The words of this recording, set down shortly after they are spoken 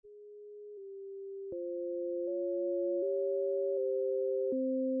From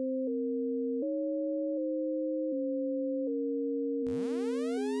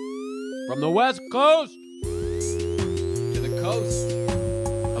the West Coast to the coast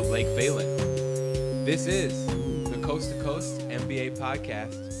of Lake Phelan, this is the Coast to Coast NBA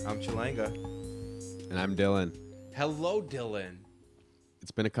podcast. I'm Chalanga. And I'm Dylan. Hello, Dylan.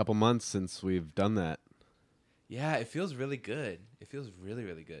 It's been a couple months since we've done that. Yeah, it feels really good. It feels really,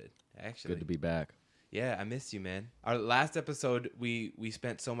 really good, actually. Good to be back. Yeah, I missed you, man. Our last episode, we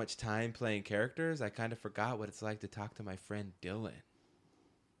spent so much time playing characters, I kind of forgot what it's like to talk to my friend Dylan.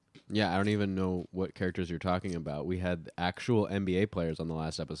 Yeah, I don't even know what characters you're talking about. We had actual NBA players on the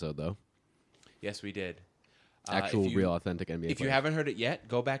last episode, though. Yes, we did. Actual, real, authentic NBA players. If you haven't heard it yet,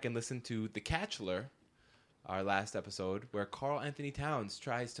 go back and listen to The Catchler, our last episode, where Karl Anthony Towns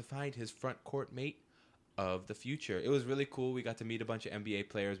tries to find his front court mate of the future. It was really cool. We got to meet a bunch of NBA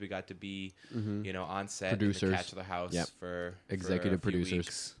players. We got to be, on set producers. in the Catchler house for executive a few producers.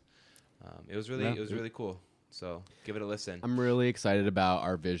 Weeks. It was really cool. So give it a listen. I'm really excited about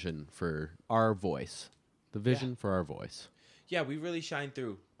our vision for our voice. The vision for our voice. Yeah, we really shine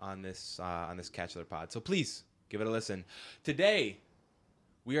through on this Catchler pod. So please give it a listen. Today,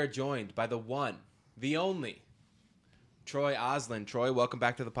 we are joined by the one, the only, Troy Oslin. Troy, welcome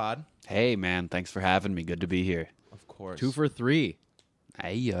back to the pod. Hey, man. Thanks for having me. Good to be here. Of course. 2 for 3.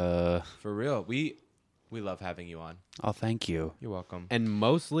 Hey, For real. We love having you on. Oh, thank you. You're welcome. And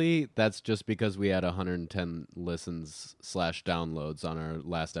mostly that's just because we had 110 listens / downloads on our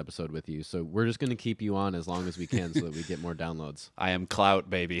last episode with you. So we're just going to keep you on as long as we can so that we get more downloads. I am clout,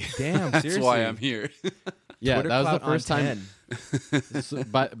 baby. Damn, That's seriously. why I'm here. Yeah, Twitter that was the clout on first time. 10. So,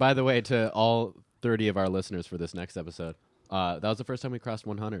 by the way, to all 30 of our listeners for this next episode, that was the first time we crossed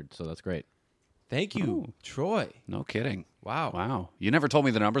 100, so that's great. Thank you, Oh. Troy. No kidding. Wow. Wow. You never told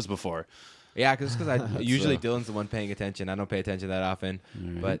me the numbers before. Yeah, because usually Dylan's the one paying attention. I don't pay attention that often.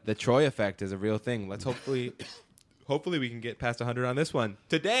 But the Troy effect is a real thing. Let's hopefully we can get past 100 on this one.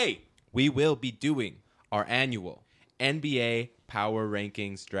 Today, we will be doing our annual NBA Power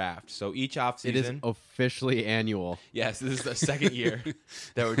Rankings draft. So each offseason. It is officially annual. Yes, this is the second year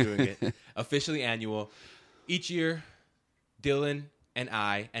that we're doing it. Officially annual. Each year, Dylan and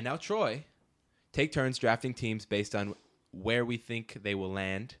I, and now Troy, take turns drafting teams based on where we think they will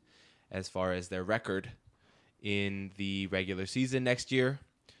land as far as their record in the regular season next year.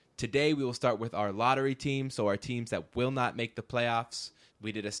 Today, we will start with our lottery team, so our teams that will not make the playoffs.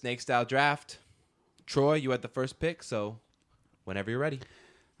 We did a snake-style draft. Troy, you had the first pick, so whenever you're ready.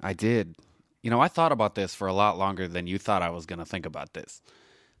 I did. I thought about this for a lot longer than you thought I was going to think about this.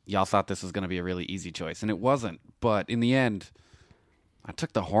 Y'all thought this was going to be a really easy choice, and it wasn't. But in the end, I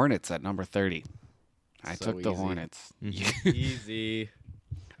took the Hornets at number 30. I took the Hornets. Easy.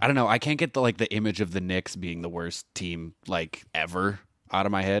 I don't know. I can't get the image of the Knicks being the worst team ever out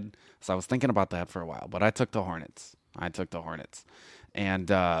of my head. So I was thinking about that for a while, but I took the Hornets. And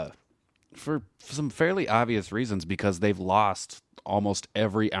for some fairly obvious reasons, because they've lost almost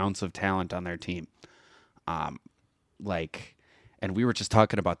every ounce of talent on their team. And we were just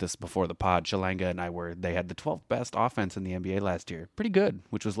talking about this before the pod. Shalanga and I they had the 12th best offense in the NBA last year. Pretty good,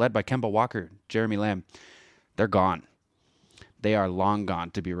 which was led by Kemba Walker, Jeremy Lamb. They're gone. They are long gone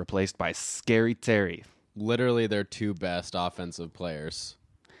to be replaced by Scary Terry. Literally their 2 best offensive players.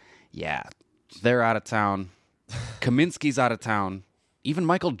 Yeah, they're out of town. Kaminsky's out of town. Even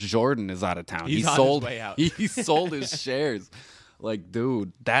Michael Jordan is out of town. He's on his way out. He sold his shares.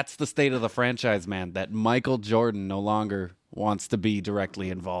 Dude, that's the state of the franchise, man. That Michael Jordan no longer wants to be directly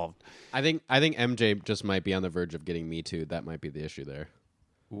involved. I think MJ just might be on the verge of getting Me Too. That might be the issue there.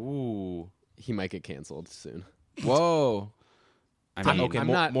 Ooh. He might get canceled soon. Whoa. I mean, Okay,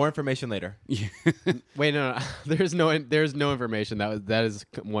 more information later. Wait, no. There's no information. That is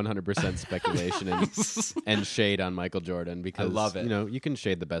 100% speculation and shade on Michael Jordan because I love it. You can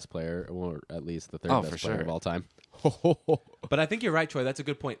shade the best player or at least the third Oh, best for player sure. of all time. But I think you're right, Troy. That's a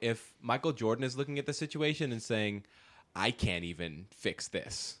good point. If Michael Jordan is looking at the situation and saying, I can't even fix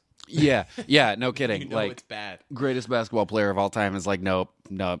this. Yeah, no kidding. It's bad. Greatest basketball player of all time is nope,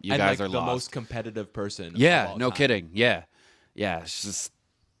 you And guys are the lost. most competitive person. Yeah, of all no time. kidding. Yeah, it's just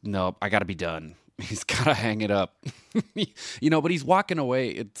nope. I got to be done. He's got to hang it up. But he's walking away.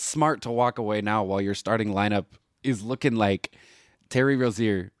 It's smart to walk away now while your starting lineup is looking like Terry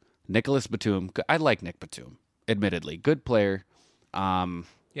Rozier, Nicholas Batum. I like Nick Batum, admittedly, good player. Yeah,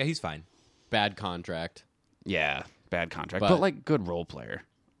 he's fine. Bad contract. Yeah, bad contract, But- but good role player.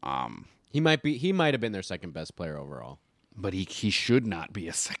 He might have been their second best player overall. But he should not be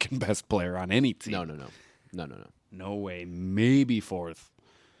a second best player on any team. No. No way. Maybe fourth.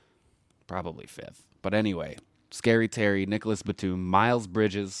 Probably fifth. But anyway, Scary Terry, Nicholas Batum, Miles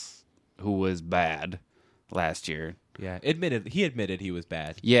Bridges, who was bad last year. Yeah, he admitted he was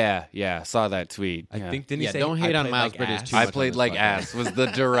bad. Yeah, saw that tweet. I think didn't he say don't hate I on played Miles like Bridges ass? too I much played on like this podcast. ass was the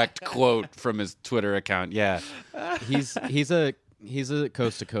direct quote from his Twitter account. Yeah. He's a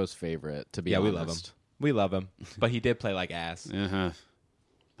coast to coast favorite, to be Yeah, honest. we love him. We love him, but he did play like ass. Uh-huh.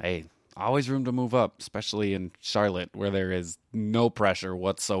 Hey, always room to move up, especially in Charlotte, where there is no pressure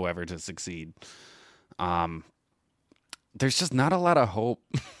whatsoever to succeed. There's just not a lot of hope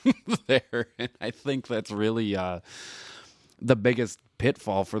there, and I think that's really the biggest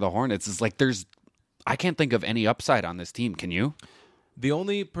pitfall for the Hornets. Is like I can't think of any upside on this team. Can you? The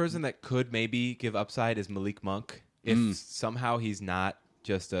only person that could maybe give upside is Malik Monk. If somehow he's not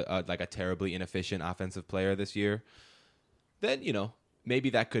just a terribly inefficient offensive player this year, then maybe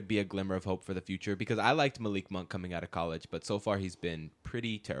that could be a glimmer of hope for the future, because I liked Malik Monk coming out of college, but so far he's been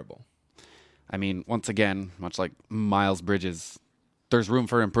pretty terrible. I mean, once again, much like Miles Bridges, there's room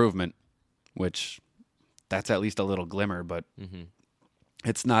for improvement, which that's at least a little glimmer, but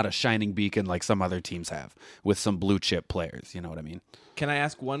it's not a shining beacon like some other teams have with some blue chip players. You know what I mean? Can I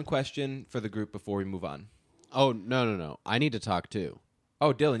ask one question for the group before we move on? Oh, no. I need to talk too.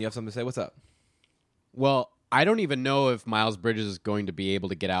 Oh, Dylan, you have something to say? What's up? Well, I don't even know if Miles Bridges is going to be able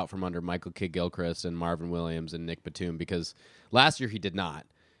to get out from under Michael Kidd-Gilchrist and Marvin Williams and Nick Batum, because last year he did not.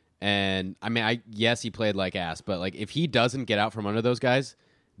 And I mean, yes, he played like ass, but like if he doesn't get out from under those guys,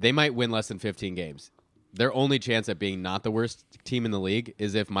 they might win less than 15 games. Their only chance at being not the worst team in the league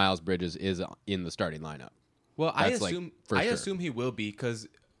is if Miles Bridges is in the starting lineup. Well, That's I assume he will be, because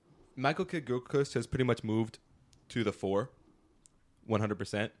Michael Kidd-Gilchrist has pretty much moved to the 4,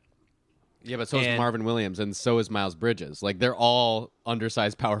 100%. Yeah, but so is Marvin Williams, and so is Miles Bridges. Like, they're all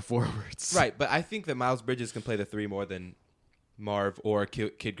undersized power forwards. Right, but I think that Miles Bridges can play the 3 more than Marv or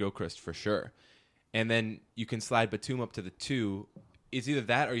Kidd-Gilchrist for sure. And then you can slide Batum up to the 2. It's either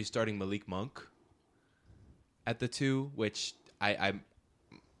that or you're starting Malik Monk at the 2, which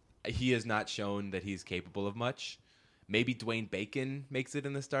he has not shown that he's capable of much. Maybe Dwayne Bacon makes it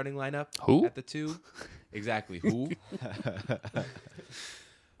in the starting lineup. Who? At the 2. Exactly. Who?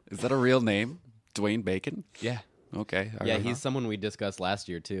 Is that a real name? Dwayne Bacon? Yeah. Okay. Yeah, he's someone we discussed last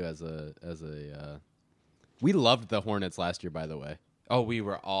year too. We loved the Hornets last year, by the way. Oh, we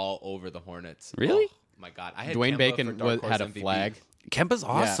were all over the Hornets. Really? Oh, my God. I had Dwayne Kemba Bacon for Dark Horse had a MVP. flag. Kemba's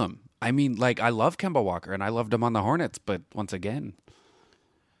awesome. I mean, like, I love Kemba Walker, and I loved him on the Hornets, but once again,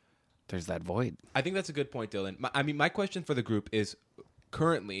 there's that void. I think that's a good point, Dylan. My question for the group is,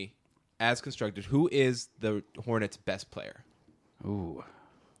 currently, as constructed, who is the Hornets' best player? Ooh.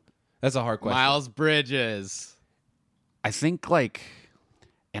 That's a hard question. Miles Bridges. I think, like,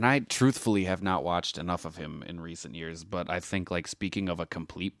 and I truthfully have not watched enough of him in recent years, but I think, like, speaking of a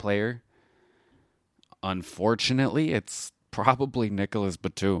complete player, unfortunately, it's probably Nicholas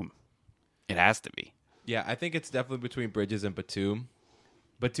Batum. It has to be. Yeah, I think it's definitely between Bridges and Batum.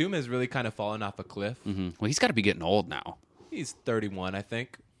 Batum has really kind of fallen off a cliff. Mm-hmm. Well, he's got to be getting old now. He's 31, I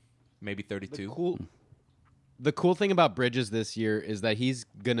think. Maybe 32. The cool thing about Bridges this year is that he's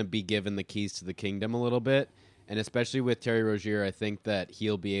going to be given the keys to the kingdom a little bit. And especially with Terry Rozier, I think that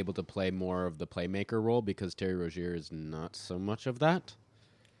he'll be able to play more of the playmaker role, because Terry Rozier is not so much of that.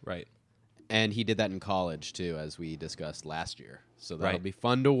 Right. And he did that in college, too, as we discussed last year. So that'll Right. be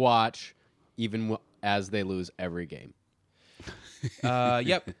fun to watch, even as they lose every game.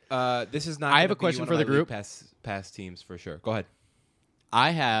 Yep. This is not. I have gonna a question be one for of the my league group. Past teams for sure. Go ahead.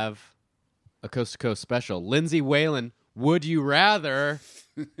 I have a Coast to Coast special. Lindsey Whalen, would you rather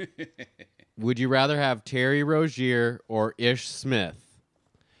have Terry Rozier or Ish Smith?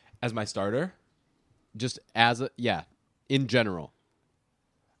 As my starter, Just in general.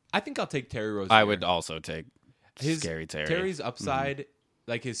 I think I'll take Terry Rozier. I would also take Scary Terry. Terry's upside,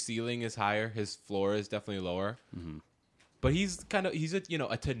 like his ceiling is higher, his floor is definitely lower. Mm-hmm. But he's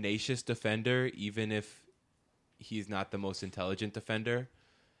a tenacious defender, even if he's not the most intelligent defender.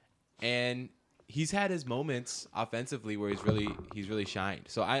 And he's had his moments offensively where he's really shined.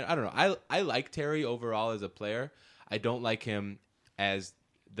 So I don't know. I like Terry overall as a player. I don't like him as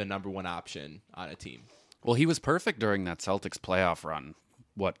the number one option on a team. Well, he was perfect during that Celtics playoff run,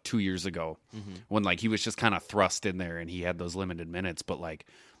 2 years ago, when like he was just kind of thrust in there and he had those limited minutes, but like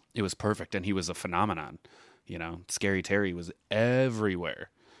it was perfect and he was a phenomenon. You know, Scary Terry was everywhere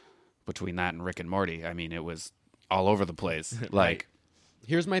between that and Rick and Morty. I mean, it was all over the place. Like,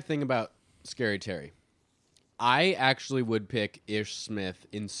 Here's my thing about Scary Terry. I actually would pick Ish Smith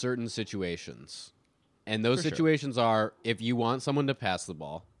in certain situations. And those For sure. situations are if you want someone to pass the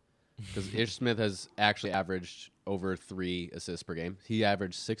ball, because Ish Smith has actually averaged over 3 assists per game. He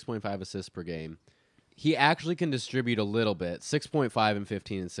averaged 6.5 assists per game. He actually can distribute a little bit, 6.5 in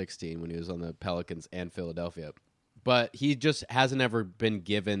 15 and 16 when he was on the Pelicans and Philadelphia. But he just hasn't ever been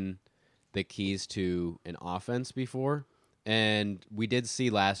given the keys to an offense before. And we did see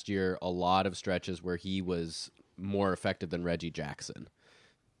last year a lot of stretches where he was more effective than Reggie Jackson.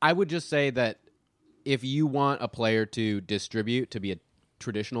 I would just say that if you want a player to distribute, to be a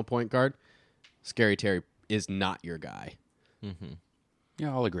traditional point guard, Scary Terry is not your guy. Mm-hmm.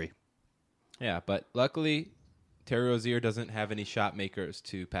 Yeah, I'll agree. Yeah, but luckily, Terry Rozier doesn't have any shot makers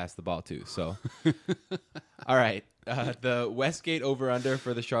to pass the ball to. So, all right. The Westgate over-under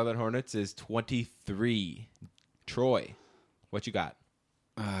for the Charlotte Hornets is 23. Troy, what you got?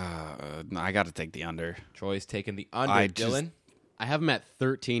 I got to take the under. Troy's taking the under. Dylan? I have him at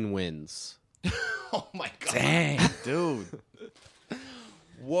 13 wins. Oh, my God. Dang, dude.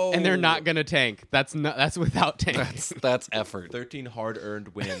 Whoa. And they're not going to tank. That's without tank. That's effort. 13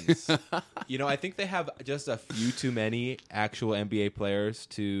 hard-earned wins. I think they have just a few too many actual NBA players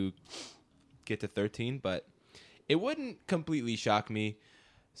to get to 13, but it wouldn't completely shock me.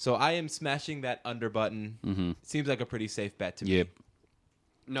 So I am smashing that under button. Mm-hmm. Seems like a pretty safe bet to Yep. me.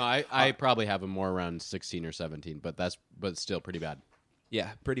 No, I probably have him more around 16 or 17, but still pretty bad. Yeah,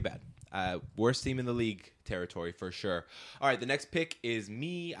 pretty bad. Worst team in the league territory for sure. All right, the next pick is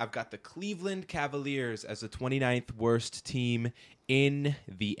me. I've got the Cleveland Cavaliers as the 29th worst team in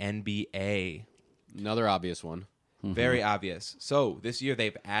the NBA. Another obvious one. Mm-hmm. Very obvious. So this year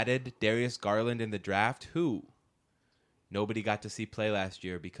they've added Darius Garland in the draft, who nobody got to see play last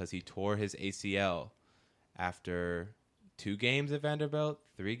year because he tore his ACL after 2 games at Vanderbilt,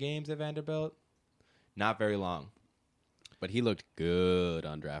 3 games at Vanderbilt. Not very long. But he looked good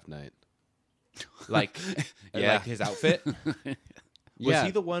on draft night. Like his outfit? Was Yeah.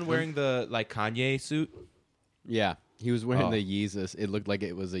 he the one wearing the Kanye suit? Yeah, he was wearing Oh. the Yeezus. It looked like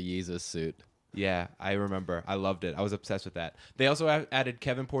it was a Yeezus suit. Yeah, I remember. I loved it. I was obsessed with that. They also added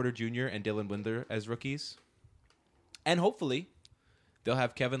Kevin Porter Jr. and Dylan Windler as rookies. And hopefully, they'll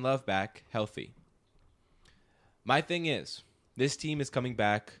have Kevin Love back healthy. My thing is, this team is coming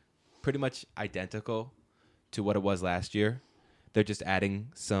back pretty much identical to what it was last year. They're just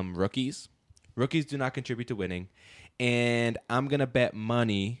adding some rookies. Rookies do not contribute to winning. And I'm going to bet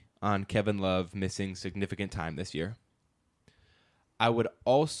money on Kevin Love missing significant time this year. I would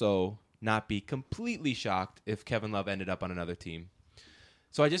also not be completely shocked if Kevin Love ended up on another team.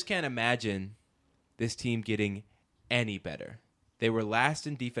 So I just can't imagine this team getting any better. They were last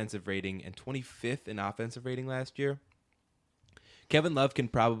in defensive rating and 25th in offensive rating last year. Kevin Love can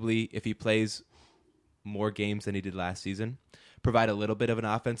probably, if he plays more games than he did last season, provide a little bit of an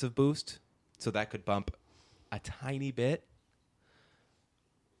offensive boost. So that could bump a tiny bit.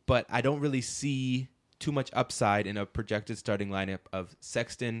 But I don't really see too much upside in a projected starting lineup of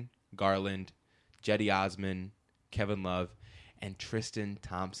Sexton, Garland, Jetty Osman, Kevin Love, and Tristan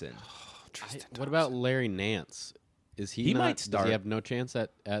Thompson. What about Larry Nance? Is he might start. Does he have no chance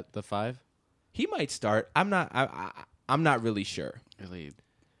at the 5? He might start. I'm not really sure. Really?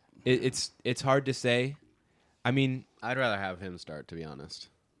 It's hard to say. I mean, I'd rather have him start, to be honest.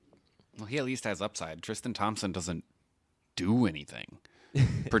 Well, he at least has upside. Tristan Thompson doesn't do anything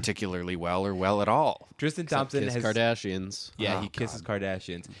particularly well or well at all. Tristan Thompson Kiss has Kardashians. Yeah, Oh, he kisses God.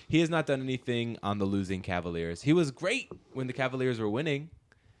 Kardashians. He has not done anything on the losing Cavaliers. He was great when the Cavaliers were winning,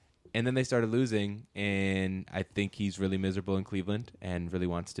 and then they started losing, and I think he's really miserable in Cleveland and really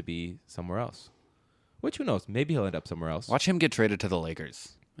wants to be somewhere else. Which, who knows? Maybe he'll end up somewhere else. Watch him get traded to the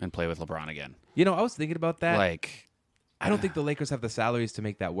Lakers and play with LeBron again. I was thinking about that. Like, I don't think the Lakers have the salaries to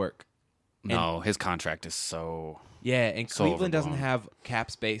make that work. no, his contract is so... Yeah, and So Cleveland doesn't overblown. have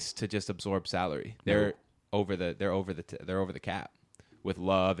cap space to just absorb salary. They're over the cap with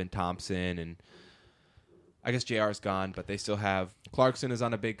Love and Thompson, and I guess JR's gone, but they still have Clarkson is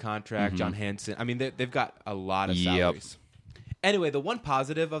on a big contract. John Hanson. I mean, they've got a lot of Yep. salaries. Anyway, the one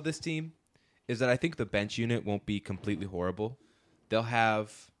positive of this team is that I think the bench unit won't be completely horrible. They'll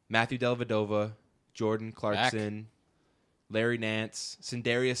have Matthew Dellavedova, Jordan Clarkson, Larry Nance,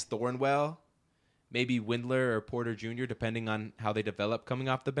 Sindarius Thornwell, maybe Windler or Porter Jr., depending on how they develop coming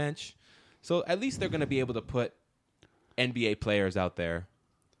off the bench. So at least they're going to be able to put NBA players out there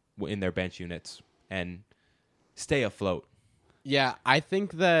in their bench units and stay afloat. Yeah, I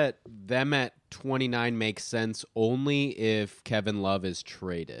think that them at 29 makes sense only if Kevin Love is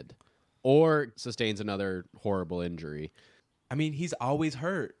traded or sustains another horrible injury. I mean, he's always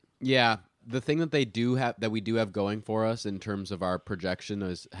hurt. Yeah, the thing that we do have going for us in terms of our projection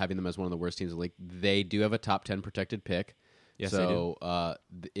is having them as one of the worst teams in the league. They do have a top 10 protected pick. Yes, so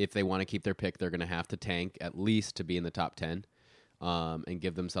if they want to keep their pick, they're going to have to tank at least to be in the top 10. and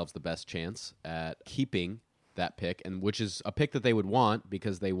give themselves the best chance at keeping that pick, and which is a pick that they would want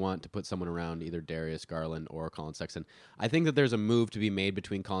because they want to put someone around either Darius Garland or Colin Sexton. I think that there's a move to be made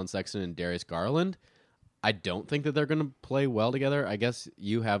between Colin Sexton and Darius Garland. I don't think that they're going to play well together. I guess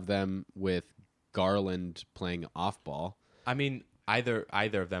you have them with Garland playing off ball. I mean, either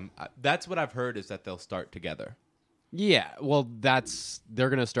of them. That's what I've heard is that they'll start together. Yeah, well, they're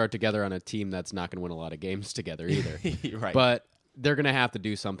going to start together on a team that's not going to win a lot of games together either. Right. But they're going to have to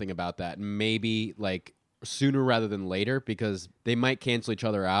do something about that. Maybe like sooner rather than later, because they might cancel each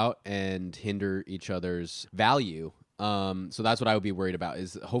other out and hinder each other's value. So that's what I would be worried about,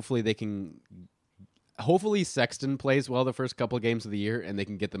 is hopefully Sexton plays well the first couple of games of the year and they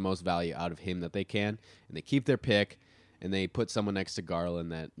can get the most value out of him that they can, and they keep their pick and they put someone next to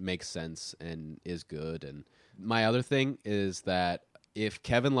Garland that makes sense and is good. And my other thing is that if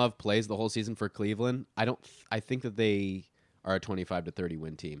Kevin Love plays the whole season for Cleveland, I think that they are a 25 to 30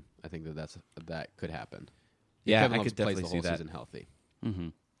 win team. I think that could happen. Yeah, Kevin I Love could plays definitely the see whole that. season healthy. Mm-hmm.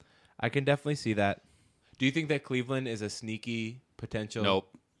 I can definitely see that. Do you think that Cleveland is a sneaky potential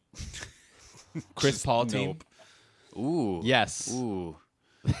Nope. Chris Paul team? Nope. Ooh. Yes. Ooh.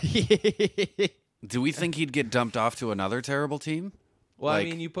 Do we think he'd get dumped off to another terrible team? Well, I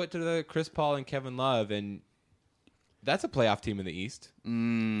mean, you put to the Chris Paul and Kevin Love, and that's a playoff team in the East.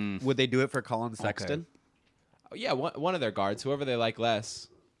 Would they do it for Colin Sexton? Oh, yeah, one of their guards, whoever they like less,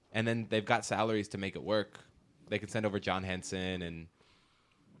 and then they've got salaries to make it work. They could send over John Henson and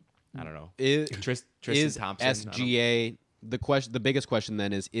I don't know Tristan is Thompson. SGA the biggest question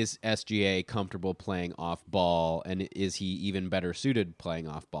then is SGA comfortable playing off ball, and is he even better suited playing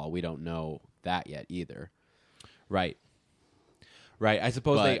off ball? We don't know that yet either. Right. I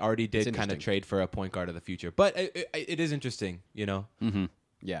suppose But they already did it's kind of interesting. trade for a point guard of the future, but it is interesting, you know. Mm-hmm.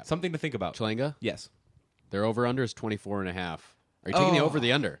 Yeah. Something to think about. Chlenga, Yes. their over-under is 24.5. Are you taking the over or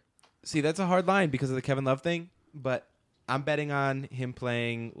the under? See, that's a hard line because of the Kevin Love thing, but I'm betting on him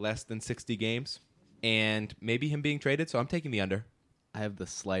playing less than 60 games and maybe him being traded, so I'm taking the under. I have the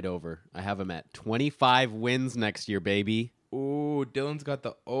slight over. I have him at 25 wins next year, baby. Ooh, Dylan's got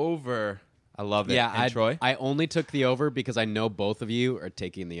the over. I love it. Yeah, And Troy? I only took the over because I know both of you are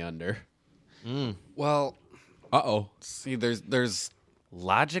taking the under. Well, Uh-oh. see, there's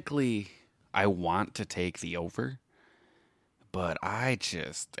logically, I want to take the over, but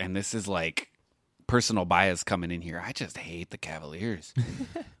and this is like personal bias coming in here, I just hate the Cavaliers.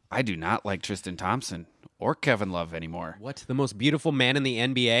 I do not like Tristan Thompson or Kevin Love anymore. What? The most beautiful man in the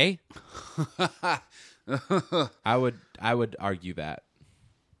NBA? I would argue that.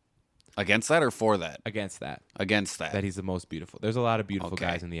 Against that or for that? Against that. Against that. That he's the most beautiful. There's a lot of beautiful Okay.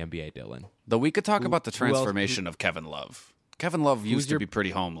 guys in the NBA, Dylan. Though we could talk about the who else- transformation of Kevin Love. Kevin Love used to your- be pretty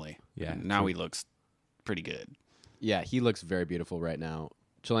homely. Yeah, And now true. he looks pretty good. Yeah, he looks very beautiful right now.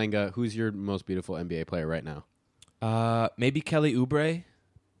 Chlenga, who's your most beautiful NBA player right now? Maybe Kelly Oubre.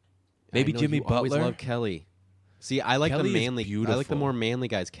 Maybe I know Jimmy you always Butler. love Kelly. See, I like Kelly the is manly. I like the beautiful. more manly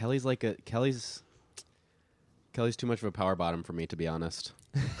guys. Kelly's too much of a power bottom for me, to be honest.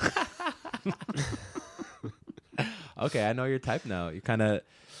 Okay, I know your type now. You're kind of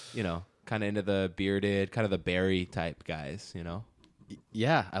into the bearded, kind of the Barry type guys, you know?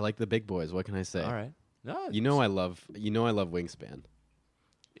 Yeah, I like the big boys. What can I say? All right. No, You know I love wingspan.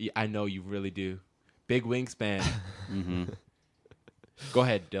 I know you really do. Big wingspan. Go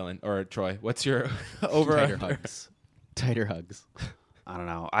ahead, Dylan or Troy. What's your over Tighter under? hugs. Tighter hugs. I don't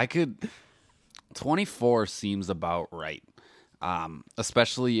know. 24 seems about right.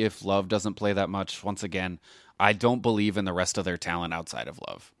 Especially if Love doesn't play that much. Once again, I don't believe in the rest of their talent outside of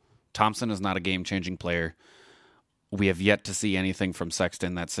Love. Thompson is not a game-changing player. We have yet to see anything from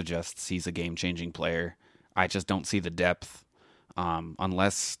Sexton that suggests he's a game-changing player. I just don't see the depth.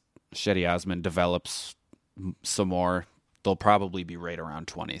 Unless Shetty Osman develops some more, they'll probably be right around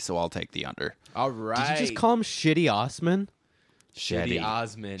 20, so I'll take the under. All right. Did you just call him Shitty Osman? Shitty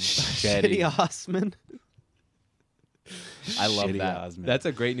Osman? Shitty Osman. I love Shitty that. Osman. That's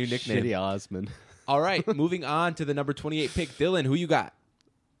a great new nickname. Shitty Osman. All right, moving on to the number 28 pick. Dylan, who you got?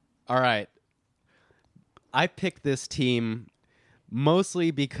 All right. I picked this team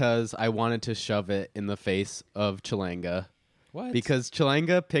mostly because I wanted to shove it in the face of Chlenga. What? Because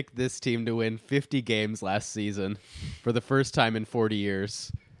Chlenga picked this team to win 50 games last season for the first time in 40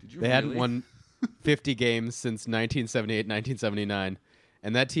 years. They hadn't won 50 games since 1978, 1979.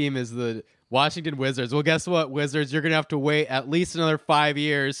 And that team is the Washington Wizards. Well, guess what, Wizards? You're going to have to wait at least another 5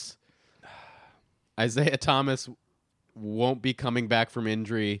 years. Isaiah Thomas won't be coming back from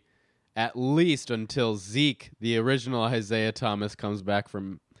injury at least until Zeke, the original Isaiah Thomas, comes back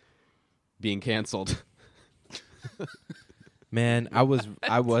from being canceled. Man, I was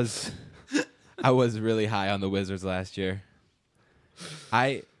really high on the Wizards last year.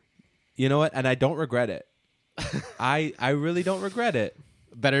 You know what? And I don't regret it. I really don't regret it.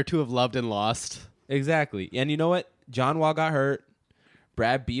 Better to have loved and lost. Exactly. And you know what? John Wall got hurt.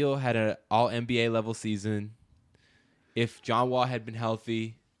 Brad Beal had an all NBA level season. If John Wall had been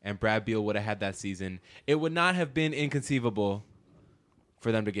healthy and Brad Beal would have had that season, it would not have been inconceivable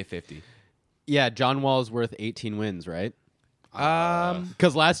for them to get 50. Yeah, John Wall's worth 18 wins, right? Um,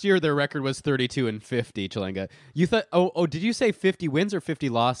 Because last year their record was 32 and 50. Chilenga, you thought? Oh, did you say 50 wins or 50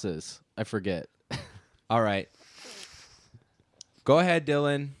 losses? I forget. all right. Go ahead,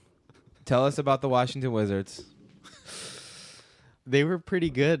 Dylan. Tell us about the Washington Wizards. They were pretty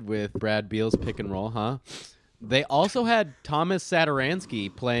good with Brad Beal's pick and roll, huh? They also had Thomas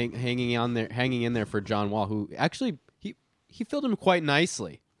Satoransky hanging in there for John Wall, who actually he filled him quite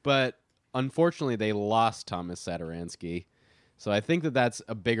nicely. But unfortunately, they lost Thomas Satoransky. So I think that's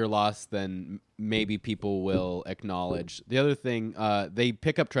a bigger loss than maybe people will acknowledge. The other thing, they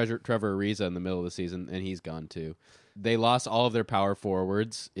pick up Trevor Ariza in the middle of the season, and he's gone too. They lost all of their power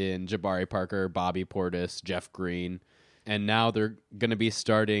forwards in Jabari Parker, Bobby Portis, Jeff Green, and now they're going to be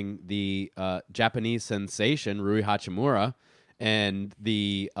starting the Japanese sensation, Rui Hachimura, and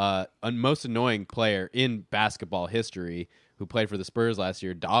the most annoying player in basketball history who played for the Spurs last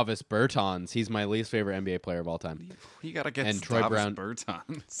year, Davis Bertans. He's my least favorite NBA player of all time. You got to get and Troy Brown.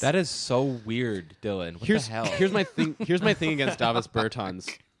 Bertans. That is so weird, Dylan. What the hell? Here's my thing against Davis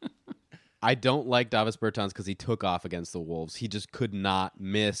Bertans. I don't like Davis Bertans because he took off against the Wolves. He just could not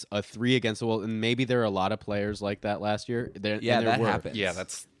miss a 3 against the Wolves. And maybe there are a lot of players like that last year. That were. happens. Yeah,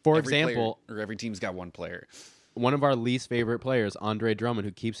 that's For every example, player, or every team's got one player. One of our least favorite players, Andre Drummond,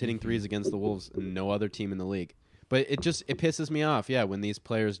 who keeps hitting threes against the Wolves and no other team in the league. But it pisses me off, when these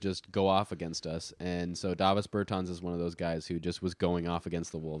players just go off against us. And so Davis Bertans is one of those guys who just was going off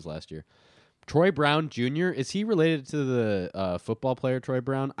against the Wolves last year. Troy Brown Jr., is he related to the football player Troy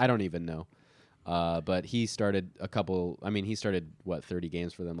Brown? I don't even know. But he started 30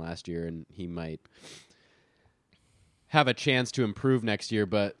 games for them last year, and he might have a chance to improve next year.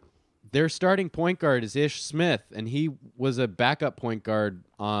 But their starting point guard is Ish Smith, and he was a backup point guard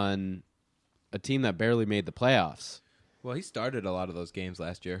on a team that barely made the playoffs. Well, he started a lot of those games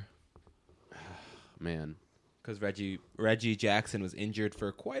last year. Man. Because Reggie Jackson was injured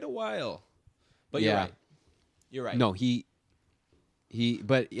for quite a while. But Yeah. You're right. No, he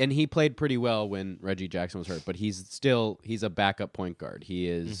played pretty well when Reggie Jackson was hurt, but he's a backup point guard. He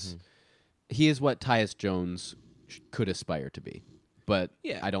is what Tyus Jones could aspire to be. But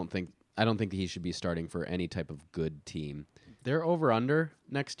Yeah. I don't think that he should be starting for any type of good team. They're over under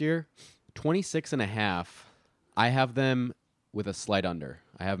next year, 26.5. I have them with a slight under.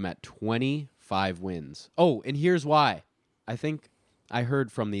 I have them at 25 wins. Oh, and here's why. I think I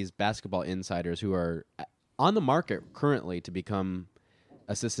heard from these basketball insiders who are on the market currently to become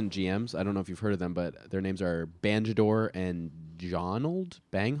assistant GMs. I don't know if you've heard of them, but their names are Banjador and Jonald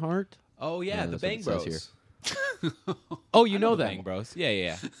Banghart. Oh, yeah, the that's what Bang it says Bros. Oh, you know the them. Bang Bros.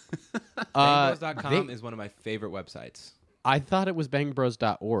 Yeah. Bangbros.com is one of my favorite websites. I thought it was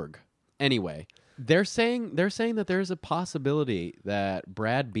bangbros.org. Anyway, they're saying that there's a possibility that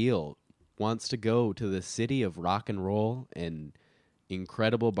Brad Beal wants to go to the city of rock and roll and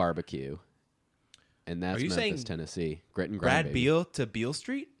incredible barbecue. And that's Are you Memphis, saying Tennessee. Grit and grind, Brad baby. Beal to Beale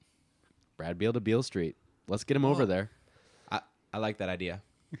Street? Brad Beal to Beale Street. Let's get him over there. I like that idea.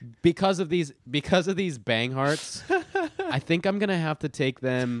 Because of these bang hearts, I think I'm gonna have to take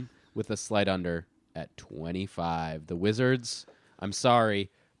them with a slight under at 25. The Wizards, I'm sorry,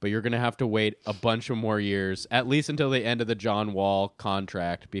 but you're gonna have to wait a bunch of more years, at least until the end of the John Wall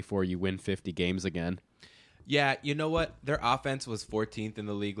contract, before you win 50 games again. Yeah, you know what? Their offense was 14th in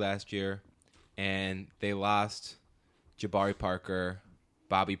the league last year, and they lost Jabari Parker,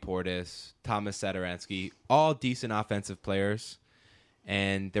 Bobby Portis, Thomas Satoransky, all decent offensive players.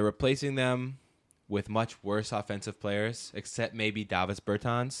 And they're replacing them with much worse offensive players, except maybe Davis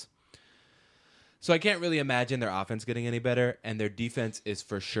Bertans. So I can't really imagine their offense getting any better, and their defense is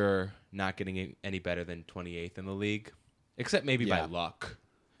for sure not getting any better than 28th in the league, except maybe by luck.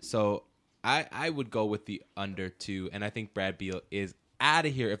 So I would go with the under 2, and I think Brad Beal is out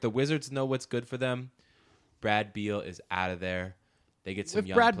of here. If the Wizards know what's good for them, Brad Beal is out of there. They get some If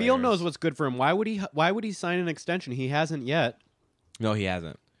young Brad Beal players. knows what's good for him, why would he sign an extension? He hasn't yet. No, he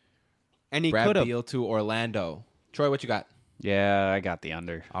hasn't. And he Brad could have. Beal to Orlando. Troy, what you got? Yeah, I got the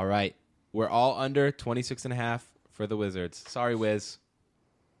under. All right. We're all under 26.5 for the Wizards. Sorry, Wiz.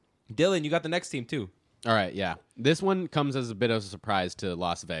 Dylan, you got the next team, too. All right, yeah. This one comes as a bit of a surprise to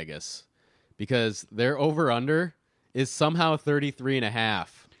Las Vegas because their over-under is somehow 33.5.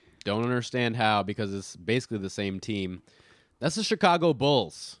 Don't understand how, because it's basically the same team. That's the Chicago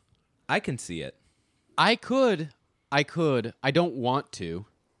Bulls. I can see it. I could. I don't want to.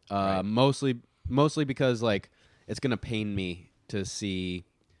 Right. Mostly because like it's gonna pain me to see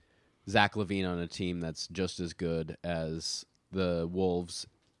Zach LaVine on a team that's just as good as the Wolves,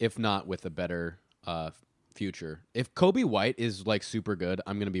 if not with a better future. If Kobe White is like super good,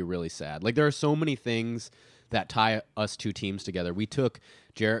 I'm gonna be really sad. Like there are so many things that tie us two teams together. We took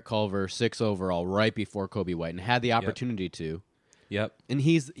Jarrett Culver 6 overall right before Kobe White and had the opportunity to. Yep. And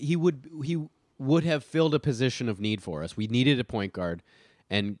he would have filled a position of need for us. We needed a point guard.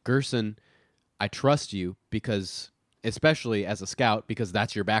 And Gerson, I trust you because, especially as a scout, because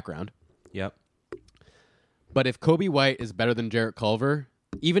that's your background. Yep. But if Kobe White is better than Jarrett Culver,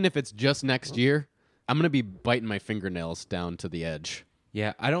 even if it's just next year, I'm going to be biting my fingernails down to the edge.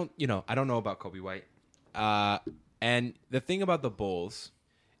 Yeah, I don't know about Kobe White. And the thing about the Bulls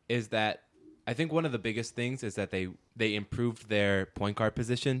is that I think one of the biggest things is that they improved their point guard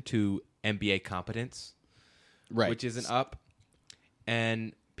position to NBA competence, Right. which isn't up.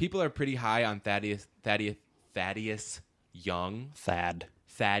 And people are pretty high on Thaddeus Young. Thad.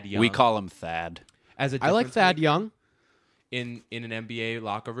 Thad Young. We call him Thad. As a I like difference Thad maker Young. in an NBA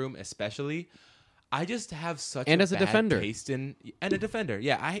locker room, especially. I just have such And a as a bad defender. taste in and a defender.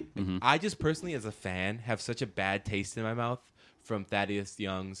 Yeah, I just personally as a fan have such a bad taste in my mouth from Thaddeus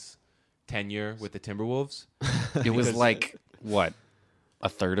Young's tenure with the Timberwolves. It was like, what, a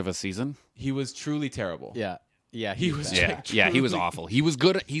third of a season? He was truly terrible. Yeah. Yeah, He was bad. Yeah, he was truly- awful. He was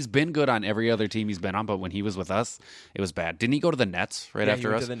good. He's been good on every other team he's been on, but when he was with us, it was bad. Didn't he go to the Nets right Yeah, he after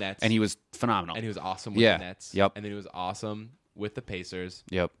went us? to the Nets. And he was phenomenal. And he was awesome with Yeah, the Nets. yep. And then he was awesome with the Pacers.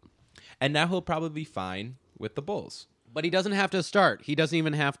 Yep. And now he'll probably be fine with the Bulls. But he doesn't have to start. He doesn't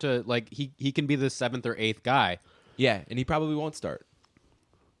even have to, like, he can be the 7th or 8th guy. Yeah, and he probably won't start.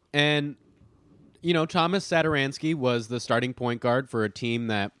 And, you know, Thomas Satoransky was the starting point guard for a team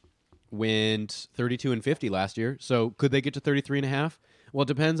that went 32-50 last year. So could they get to 33.5? Well, it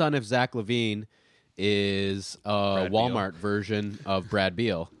depends on if Zach LaVine is a Brad Beal. Walmart version of Brad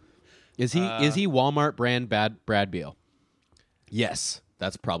Beal. Is he Walmart brand Brad Beal? Yes,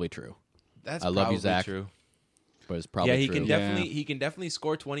 that's probably true. That's I love probably you, Zach. true. But it's probably Yeah, he true. can definitely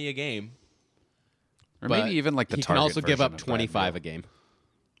score 20 a game. Or But maybe even like the he can target also give version up of Brad 25 Beal. a game.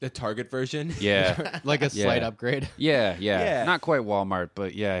 The target version. Yeah. Like a slight Yeah. upgrade. Yeah. Yeah. Not quite Walmart,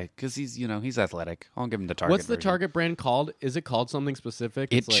 but yeah, because he's athletic. I'll give him the target What's the version. Target brand called? Is it called something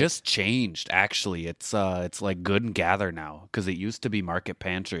specific? It It's like- just changed, actually. It's like Good and Gather now, because it used to be Market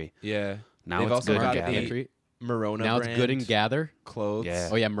Pantry. Yeah. Now They've it's also Good got and the Gather. Pantry. Morona Now brand it's Good and Gather. clothes. Yeah.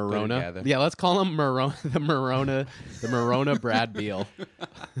 Oh yeah, Good and Morona. Gather. Yeah, let's call him the Morona Brad Beal.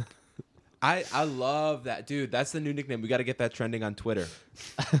 I love that, dude. That's the new nickname. We got to get that trending on Twitter.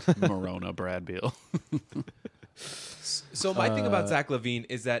 Morona Brad Beal. So my thing about Zach LaVine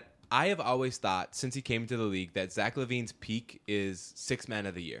is that I have always thought since he came into the league that Zach LaVine's peak is 6th man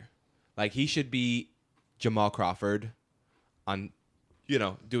of the year. Like he should be Jamal Crawford on,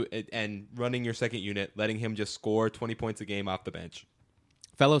 do it and running your second unit, letting him just score 20 points a game off the bench.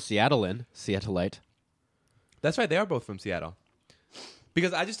 Fellow Seattleite. That's right. They are both from Seattle.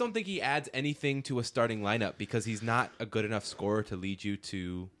 Because I just don't think he adds anything to a starting lineup because he's not a good enough scorer to lead you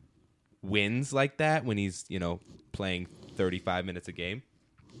to wins like that when he's, playing 35 minutes a game.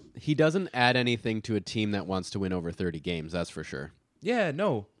 He doesn't add anything to a team that wants to win over 30 games, that's for sure. Yeah,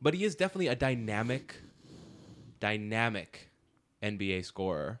 no. But he is definitely a dynamic NBA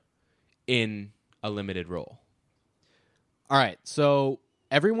scorer in a limited role. All right, so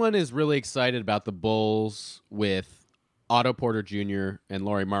everyone is really excited about the Bulls with Otto Porter Jr. and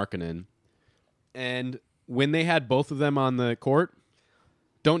Lauri Markkanen. And when they had both of them on the court,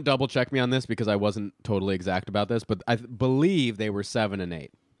 don't double check me on this because I wasn't totally exact about this, but I believe they were 7 and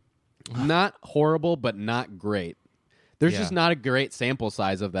 8. Not horrible, but not great. There's just not a great sample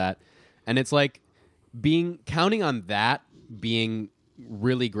size of that. And it's like counting on that being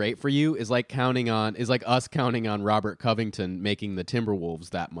really great for you is like us counting on Robert Covington making the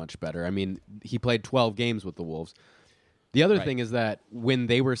Timberwolves that much better. I mean, he played 12 games with the Wolves. The other thing is that when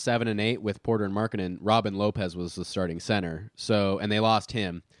they were 7 and 8 with Porter and Markkanen, Robin Lopez was the starting center. And they lost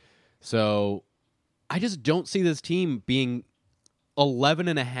him. So I just don't see this team being 11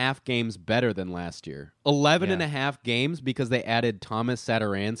 and a half games better than last year. 11 and a half games because they added Thomas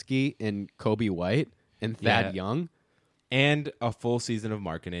Satoransky and Kobe White and Thad Young. And a full season of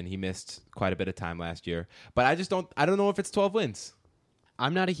Markkanen. He missed quite a bit of time last year. But I don't know if it's 12 wins.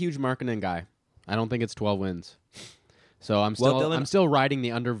 I'm not a huge Markkanen guy. I don't think it's 12 wins. So I'm Dylan, still riding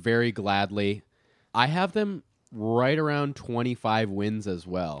the under very gladly. I have them right around 25 wins as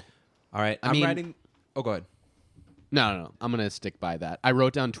well. All right. I'm writing. Oh, go ahead. No. I'm going to stick by that. I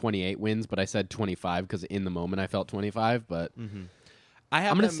wrote down 28 wins, but I said 25 because in the moment I felt 25. But I'm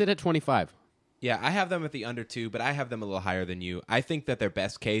going to sit at 25. Yeah, I have them at the under 2, but I have them a little higher than you. I think that their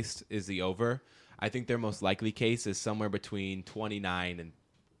best case is the over. I think their most likely case is somewhere between 29 and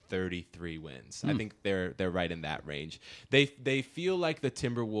 33 wins. I think they're right in that range. They feel like the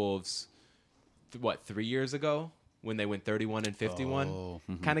Timberwolves, 3 years ago when they went 31 and 51?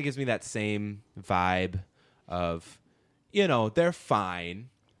 Kind of gives me that same vibe of, they're fine,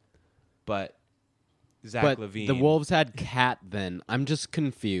 but Zach LaVine. The Wolves had Cat then. I'm just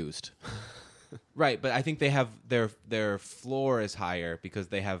confused. Right, but I think they have their floor is higher because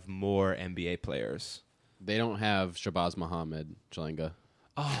they have more NBA players. They don't have Shabazz Muhammad, Chalenga.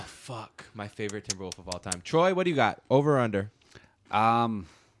 Oh, fuck. My favorite Timberwolf of all time. Troy, what do you got? Over or under? I'm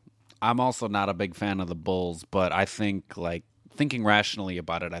also not a big fan of the Bulls, but I think, thinking rationally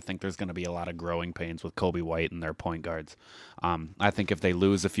about it, I think there's going to be a lot of growing pains with Kobe White and their point guards. I think if they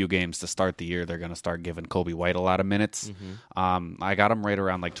lose a few games to start the year, they're going to start giving Kobe White a lot of minutes. I got them right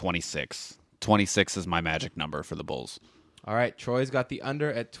around 26. 26 is my magic number for the Bulls. All right, Troy's got the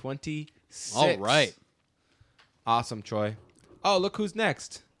under at 26. All right. Awesome, Troy. Oh, look who's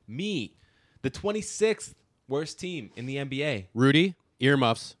next. Me. The 26th worst team in the NBA. Rudy,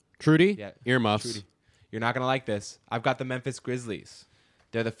 earmuffs. Trudy, Yeah, earmuffs. Trudy. You're not going to like this. I've got the Memphis Grizzlies.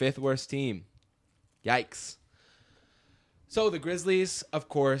 They're the 5th worst team. Yikes. So the Grizzlies, of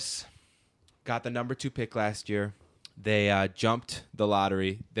course, got the number 2 pick last year. They jumped the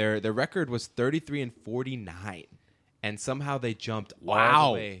lottery. Their record was 33 and 49, and somehow they jumped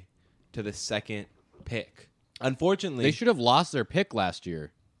all the way to the 2nd pick. Unfortunately, They should have lost their pick last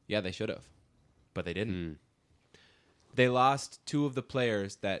year. yeah, they should have, but they didn't. They lost 2 of the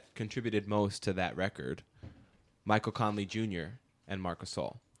players that contributed most to that record, Michael Conley Jr. and Marc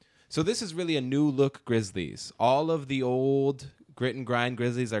Gasol. So this is really a new look Grizzlies. All of the old grit and grind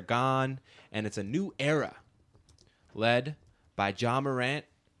Grizzlies are gone, and it's a new era led by Ja Morant,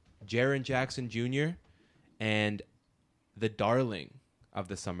 Jaren Jackson Jr., and the darling of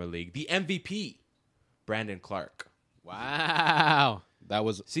the Summer League, the MVP, Brandon Clark. Wow. That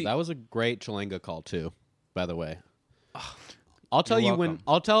was a great Chalenga call too, by the way. I'll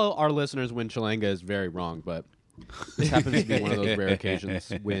tell our listeners when Chalenga is very wrong, but this happens to be one of those rare occasions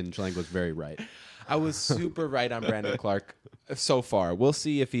when Chalenga was very right. I was super right on Brandon Clark so far. We'll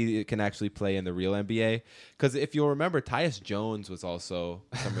see if he can actually play in the real NBA. Because if you'll remember, Tyus Jones was also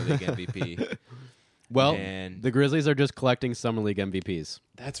Summer League MVP. Well, And the Grizzlies are just collecting Summer League MVPs.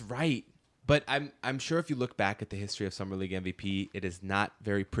 that's right. But I'm sure if you look back at the history of Summer League MVP, it is not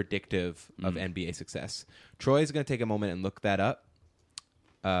very predictive of NBA success. Troy is going to take a moment and look that up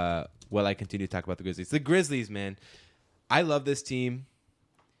while I continue to talk about the Grizzlies. The Grizzlies, man, I love this team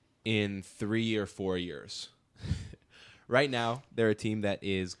in 3 or 4 years. Right now, they're a team that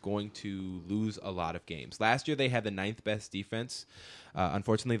is going to lose a lot of games. Last year, they had the 9th best defense.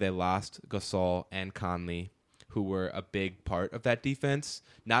 Unfortunately, they lost Gasol and Conley, who were a big part of that defense,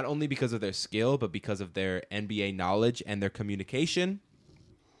 not only because of their skill, but because of their NBA knowledge and their communication.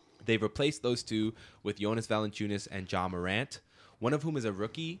 They've replaced those two with Jonas Valanciunas and Ja Morant, one of whom is a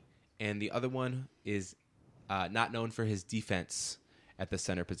rookie, and the other one is not known for his defense at the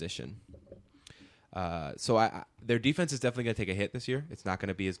center position. So their defense is definitely going to take a hit this year. It's not going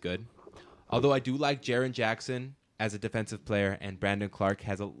to be as good. Although I do like Jaren Jackson as a defensive player, and Brandon Clark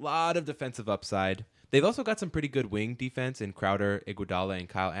has a lot of defensive upside. They've also got some pretty good wing defense in Crowder, Iguodala, and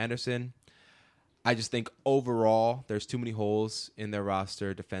Kyle Anderson. I just think overall there's too many holes in their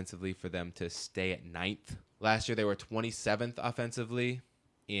roster defensively for them to stay at 9th. Last year they were 27th offensively,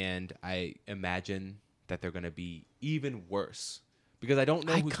 and I imagine that they're going to be even worse because I don't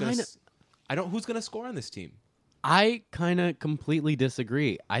know who's going to score on this team. I kind of completely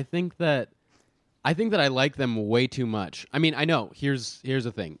disagree. I think that I like them way too much. I mean, I know. Here's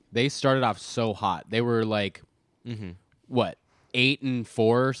the thing. They started off so hot. They were like, 8-4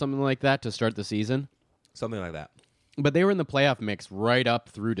 or something like that to start the season. Something like that. But they were in the playoff mix right up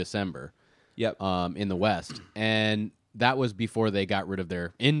through December. Yep. In the West, and that was before they got rid of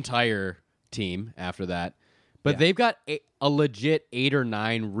their entire team after that. But they've got a legit 8 or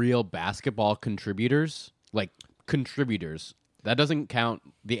 9 real basketball contributors, like contributors. That doesn't count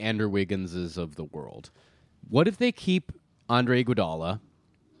the Andrew Wigginses of the world. What if they keep Andre Iguodala?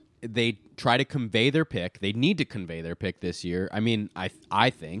 They try to convey their pick. They need to convey their pick this year. I mean, I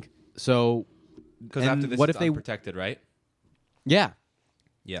think so. Because after this, it's unprotected, right? Yeah.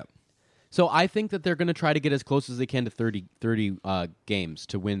 Yep. So I think that they're going to try to get as close as they can to 30 games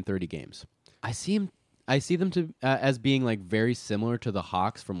to win 30 games. I I see them to as being like very similar to the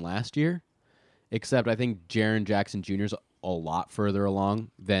Hawks from last year, except I think Jaren Jackson Jr. is a lot further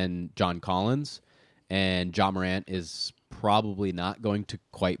along than John Collins, and Ja Morant is probably not going to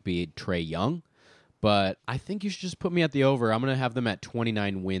quite be Trae Young. But I think you should just put me at the over. I'm going to have them at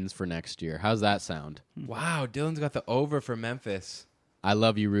 29 wins for next year. How's that sound? Wow, Dylan's got the over for Memphis. I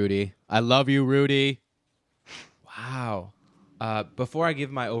love you, Rudy. I love you, Rudy. Wow. Before I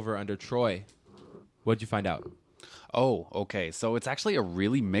give my over under Troy, what'd you find out? Oh, okay. So it's actually a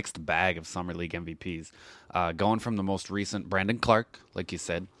really mixed bag of Summer League MVPs. Going from the most recent, Brandon Clark, like you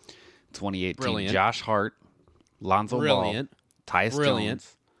said, 2018. Brilliant. Josh Hart, Lonzo Brilliant. Ball, Tyus Brilliant.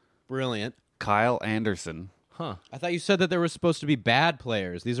 Jones, Brilliant. Kyle Anderson, Huh. I thought you said that there were supposed to be bad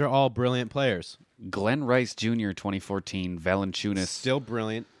players. These are all brilliant players. Glenn Rice Jr., 2014, Valanciunas. Still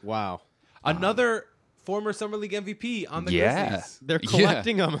brilliant. Wow. Another former Summer League MVP on the Yeah. Grizzlies. They're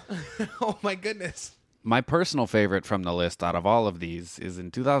collecting them. Oh, my goodness. My personal favorite from the list out of all of these is in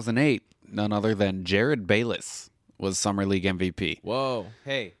 2008, none other than Jared Bayless was Summer League MVP. Whoa.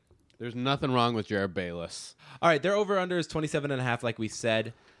 Hey, there's nothing wrong with Jared Bayless. All right, their over-under is 27.5, like we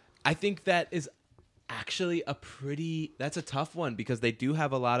said. I think that is actually that's a tough one because they do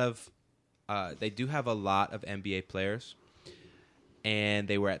have a lot of NBA players, and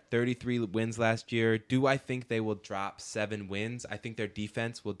they were at 33 wins last year. Do I think they will drop 7 wins? I think their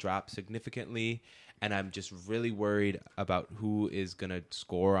defense will drop significantly, and I'm just really worried about who is going to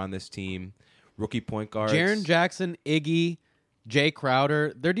score on this team. Rookie point guards. Jaren Jackson, Iggy, Jay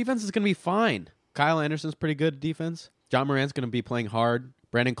Crowder, their defense is going to be fine. Kyle Anderson's pretty good defense. John Morant's going to be playing hard.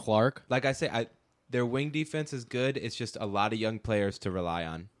 Brandon Clark. Like I say, their wing defense is good. It's just a lot of young players to rely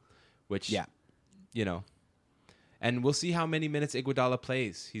on, which, and we'll see how many minutes Iguodala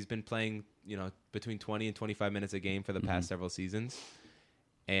plays. He's been playing, between 20 and 25 minutes a game for the past several seasons.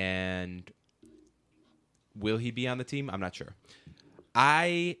 And will he be on the team? I'm not sure.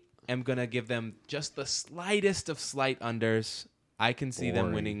 I am going to give them just the slightest of slight unders. I can see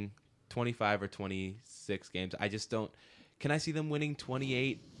them winning 25 or 26 games. I just don't. Can I see them winning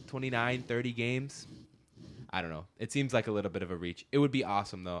 28, 29, 30 games? I don't know. It seems like a little bit of a reach. It would be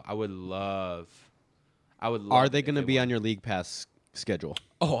awesome, though. I would love. Are they going to be on your League Pass schedule?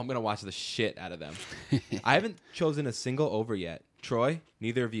 Oh, I'm going to watch the shit out of them. I haven't chosen a single over yet. Troy,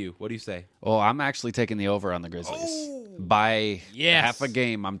 neither of you. What do you say? Oh, I'm actually taking the over on the Grizzlies. By half a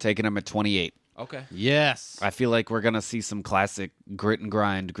game, I'm taking them at 28. Okay. Yes. I feel like we're going to see some classic grit and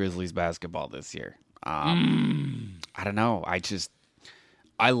grind Grizzlies basketball this year. I don't know. I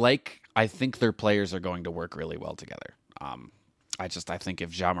think their players are going to work really well together. I think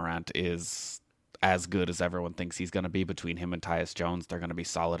if Ja Morant is as good as everyone thinks he's going to be between him and Tyus Jones, they're going to be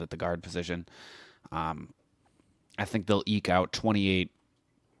solid at the guard position. I think they'll eke out 28.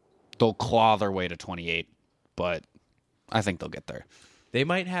 They'll claw their way to 28, but I think they'll get there. They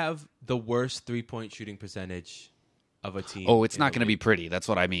might have the worst three-point shooting percentage of a team. Oh, it's not going to be pretty. That's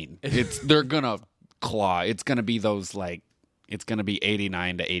what I mean. They're going to claw. It's going to be it's going to be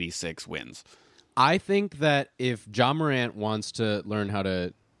 89 to 86 wins. I think that if Ja Morant wants to learn how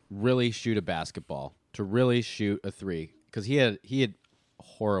to really shoot a basketball, to really shoot a three, because he had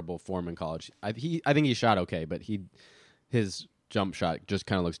horrible form in college. I think he shot okay, but his jump shot just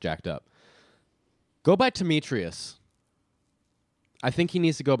kind of looks jacked up. Go by Demetrius. I think he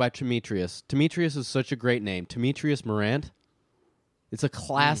needs to go by Demetrius. Demetrius is such a great name. Demetrius Morant. It's a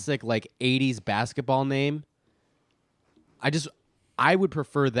classic 80s basketball name. I would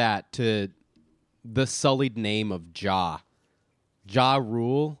prefer that to the sullied name of Ja. Ja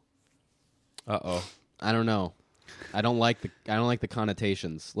Rule. Uh-oh. I don't know. I don't like the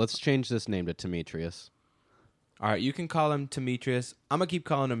connotations. Let's change this name to Demetrius. All right, you can call him Demetrius. I'm going to keep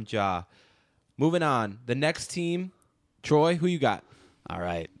calling him Ja. Moving on. The next team, Troy, who you got? All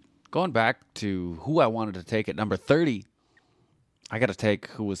right. Going back to who I wanted to take at number 30, I got to take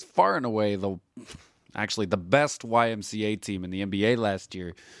who was far and away the best YMCA team in the NBA last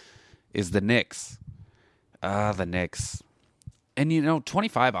year is the Knicks. The Knicks. And,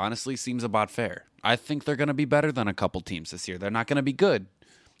 25 honestly seems about fair. I think they're going to be better than a couple teams this year. They're not going to be good,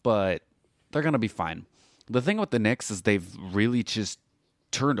 but they're going to be fine. The thing with the Knicks is they've really just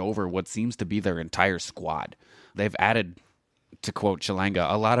turned over what seems to be their entire squad. They've added, to quote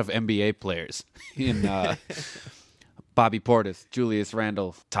Chalanga, a lot of NBA players in Bobby Portis, Julius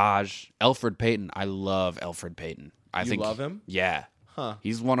Randle, Taj, Elfrid Payton. I love Elfrid Payton. I think love him? Yeah. Huh.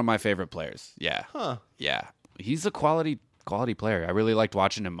 He's one of my favorite players. Yeah. Huh. Yeah. He's a quality player. I really liked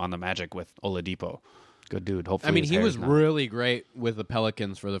watching him on the Magic with Oladipo. Good dude. Hopefully he was really great with the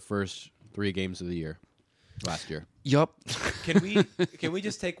Pelicans for the first 3 games of the year last year. Yup. Can we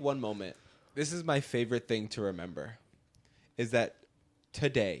just take one moment? This is my favorite thing to remember, is that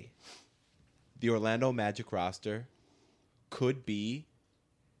today, the Orlando Magic roster could be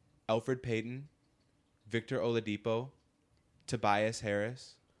Elfrid Payton, Victor Oladipo, Tobias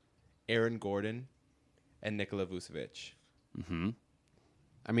Harris, Aaron Gordon, and Nikola Vucevic. Mm-hmm.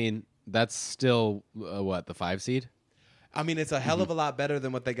 I mean, that's still, the 5 seed? I mean, it's a hell of a lot better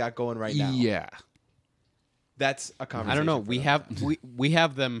than what they got going right now. Yeah. That's a conversation. I don't know. for We another have time. we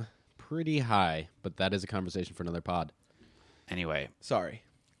have them pretty high, but that is a conversation for another pod. Anyway, Sorry.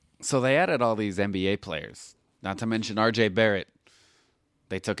 so they added all these NBA players, not to mention R.J. Barrett.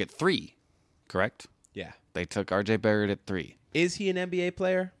 They took it 3, correct? Yeah. They took R.J. Barrett at 3. Is he an NBA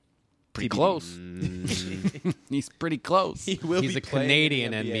player? Pretty TBD. close. He's pretty close. He will He's be a playing in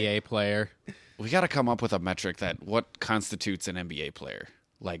Canadian the NBA player. We got to come up with a metric that what constitutes an NBA player.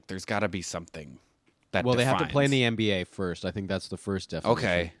 Like, there's got to be something that Well, they have to play in defines. the NBA first. I think that's the first definition.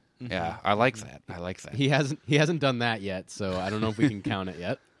 Okay. Yeah, I like that. I like that. He hasn't done that yet, so I don't know if we can count it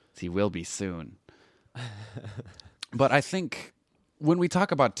yet. He will be soon. But I think when we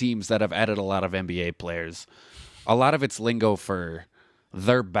talk about teams that have added a lot of NBA players, a lot of it's lingo for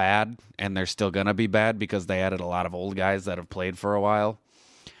they're bad and they're still going to be bad because they added a lot of old guys that have played for a while.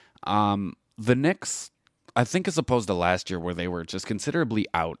 The Knicks, I think as opposed to last year where they were just considerably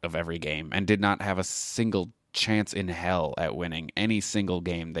out of every game and did not have a single chance in hell at winning any single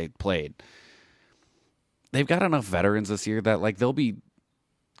game they played. They've got enough veterans this year that like they'll be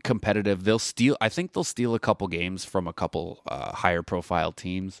competitive. I think they'll steal a couple games from a couple higher profile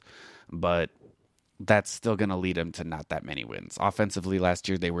teams, but that's still going to lead them to not that many wins. Offensively last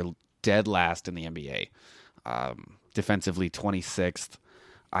year they were dead last in the NBA. Defensively 26th.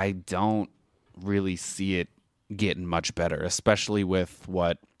 I don't really see it getting much better, especially with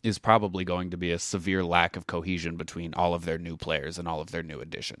what is probably going to be a severe lack of cohesion between all of their new players and all of their new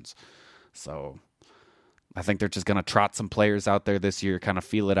additions. So I think they're just going to trot some players out there this year, kind of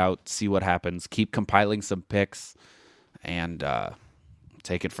feel it out, see what happens, keep compiling some picks, and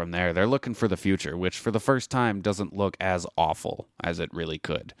take it from there. They're looking for the future, which for the first time doesn't look as awful as it really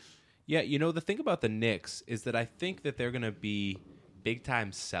could. Yeah, the thing about the Knicks is that I think that they're going to be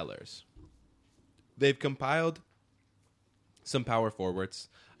big-time sellers. They've compiled some power forwards,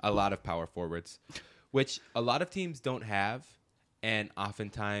 a lot of power forwards, which a lot of teams don't have and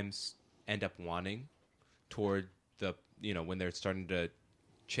oftentimes end up wanting toward the, when they're starting to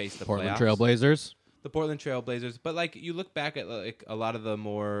chase the Portland playoffs. Trailblazers. The Portland Trailblazers. But, like, you look back at, like, a lot of the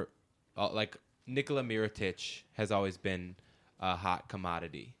more, like, Nikola Mirotic has always been a hot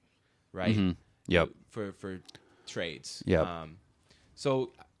commodity, right? Mm-hmm. Yep. For trades. Yep.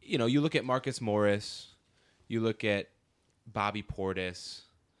 So, you look at Marcus Morris, you look at Bobby Portis,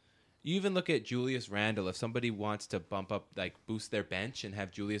 you even look at Julius Randle. If somebody wants to boost their bench and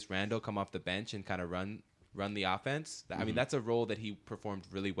have Julius Randle come off the bench and kind of run the offense, I mean, that's a role that he performed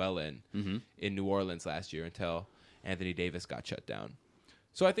really well in New Orleans last year until Anthony Davis got shut down.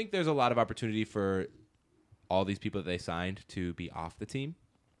 So I think there's a lot of opportunity for all these people that they signed to be off the team,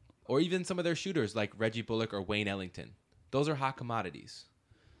 or even some of their shooters like Reggie Bullock or Wayne Ellington. Those are hot commodities.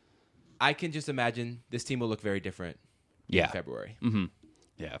 I can just imagine this team will look very different in February. Mm-hmm.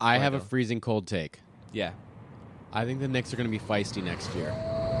 Yeah. I have a freezing cold take. Yeah. I think the Knicks are going to be feisty next year.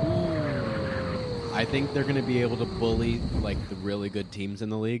 I think they're going to be able to bully like the really good teams in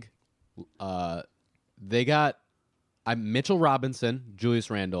the league. They got Mitchell Robinson, Julius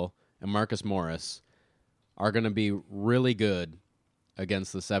Randle, and Marcus Morris are going to be really good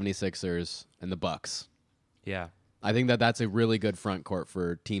against the 76ers and the Bucks. Yeah. I think that's a really good front court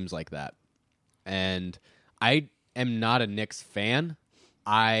for teams like that. And I am not a Knicks fan.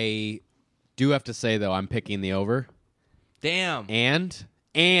 I do have to say, though, I'm picking the over. Damn. And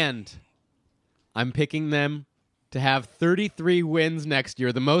I'm picking them to have 33 wins next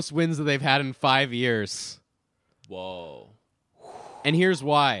year, the most wins that they've had in 5 years. Whoa. And here's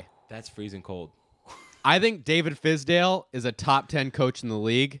why. That's freezing cold. I think David Fizdale is a top 10 coach in the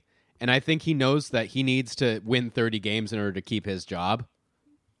league, and I think he knows that he needs to win 30 games in order to keep his job.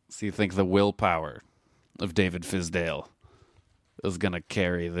 So you think the willpower of David Fizdale is going to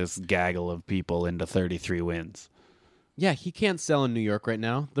carry this gaggle of people into 33 wins? Yeah, he can't sell in New York right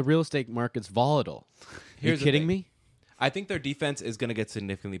now. The real estate market's volatile. Here's you the kidding thing. me? I think their defense is going to get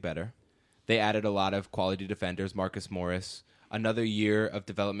significantly better. They added a lot of quality defenders. Marcus Morris, another year of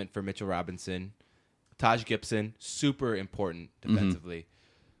development for Mitchell Robinson. Taj Gibson, super important defensively.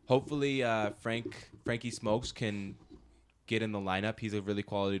 Hopefully, Frankie Smokes can get in the lineup. He's a really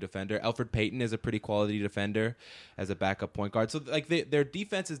quality defender. Elfrid Payton is a pretty quality defender as a backup point guard. So, like, their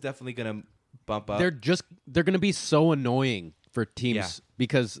defense is definitely going to bump up. They're going to be so annoying for teams Yeah.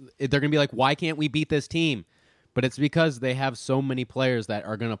 because they're going to be like, why can't we beat this team? But it's because they have so many players that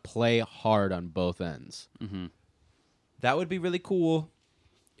are going to play hard on both ends. That would be really cool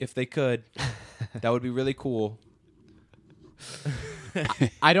if they could. That would be really cool.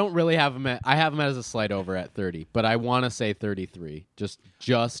 I don't really have them I have them as a slight over at 30, but I want to say 33 just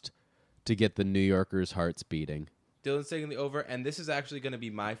to get the New Yorkers' hearts beating. Dylan's taking the over, and this is actually going to be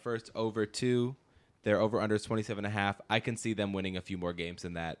my first over too. Their over-under is 27.5. I can see them winning a few more games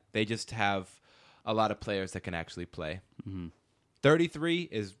than that. They just have a lot of players that can actually play. 33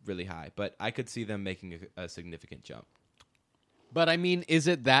 is really high, but I could see them making a significant jump. But, I mean, is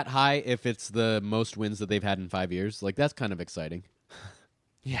it that high if it's the most wins that they've had in 5 years? Like, that's kind of exciting.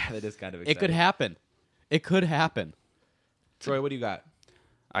 Yeah, that is kind of exciting. It could happen. It could happen. Troy, what do you got?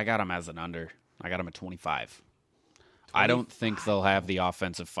 I got them as an under. I got them at 25. I don't think they'll have the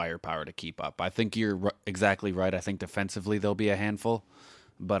offensive firepower to keep up. I think you're exactly right. I think defensively they'll be a handful,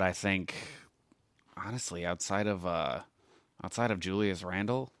 but I think honestly, outside of Julius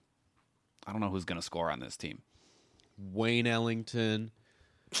Randle, I don't know who's going to score on this team. Wayne Ellington,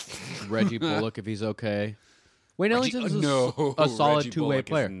 Reggie Bullock if he's okay. Wayne Ellington's a solid Reggie two-way Bullock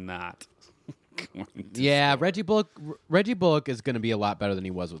player. is not. Yeah, Reggie Bullock is going to be a lot better than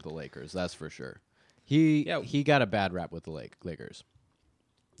he was with the Lakers. That's for sure. He got a bad rap with the Lakers.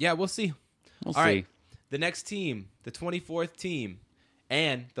 Yeah, we'll see. We'll All see. right. The next team, the 24th team,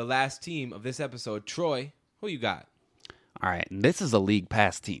 and the last team of this episode, Troy, who you got? All right, and this is a league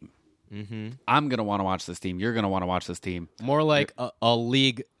pass team. I'm going to want to watch this team. You're going to want to watch this team. More like a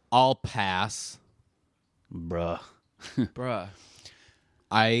league all pass. Bruh. Bruh.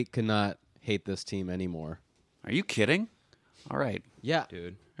 I cannot hate this team anymore. Are you kidding? All right. Yeah.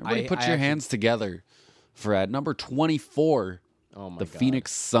 Dude. Everybody put your hands together for at number 24, Oh my the God.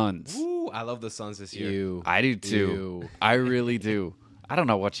 Phoenix Suns. Ooh, I love the Suns this year. Ew. I do too. Ew. I really do. I don't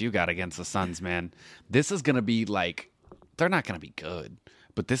know what you got against the Suns, man. This is going to be like, they're not going to be good,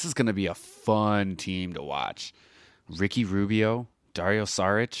 but this is going to be a fun team to watch. Ricky Rubio, Dario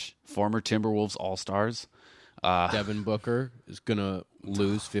Saric, former Timberwolves All-Stars. Devin Booker is going to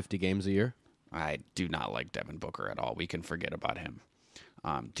lose 50 games a year. I do not like Devin Booker at all. We can forget about him.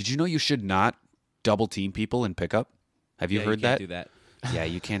 Did you know you should not double team people in pickup? Have you Yeah, heard you can't that? do that. Yeah,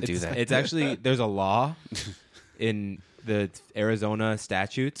 you can't do that. It's actually, there's a law in the Arizona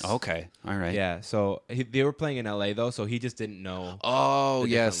statutes. Okay, all right. Yeah, so they were playing in LA, though, so he just didn't know. Oh, the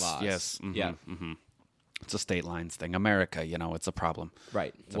different yes, laws. yes. Mhm, Yeah. mhm. It's a state lines thing. America, it's a problem.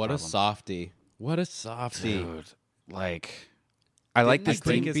 Right. What a problem. softie. What a softie. Dude, I like Didn't this he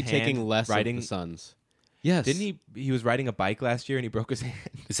break team. his Be taking hand less riding- of the Suns. Yes. Didn't he was riding a bike last year and he broke his hand?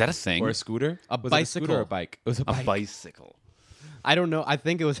 Is that a thing? Or a scooter? A Was it bicycle. scooter or a bike? It was a A bike. bicycle. I don't know. I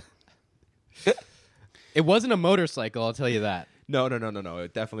think it was. It wasn't a motorcycle, I'll tell you that. No.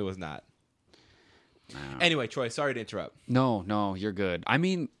 It definitely was not. No. Anyway, Troy, sorry to interrupt. No, you're good. I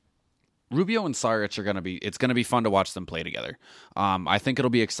mean, Rubio and Saric it's going to be fun to watch them play together. I think it'll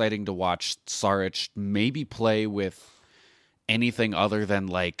be exciting to watch Saric maybe play with anything other than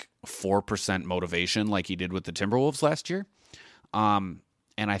like 4% motivation like he did with the Timberwolves last year. And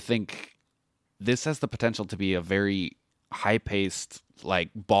I think this has the potential to be a very high-paced,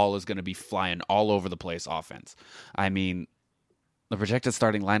 like, ball is going to be flying all over the place offense. I mean, the projected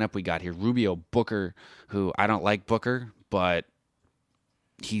starting lineup we got here, Rubio, Booker, who I don't like Booker, but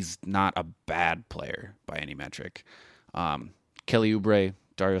he's not a bad player by any metric. Kelly Oubre,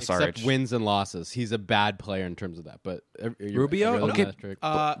 Dario Except Saric. wins and losses. He's a bad player in terms of that. But Rubio? Okay.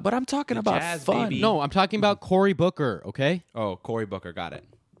 But I'm talking the about Jazz, fun. baby. No, I'm talking about Cory Booker, okay? Oh, Cory Booker, got it.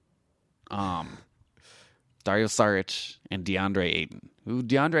 Dario Saric and DeAndre Ayton.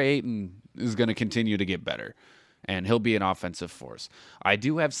 DeAndre Ayton is going to continue to get better, and he'll be an offensive force. I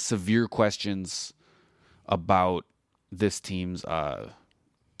do have severe questions about this team's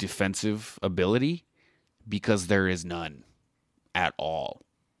defensive ability because there is none at all.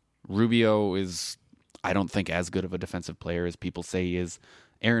 Rubio is, I don't think, as good of a defensive player as people say he is.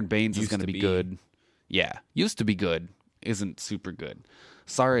 Aaron Baines is Used going to to be be. good. Yeah, used to be good. Isn't super good.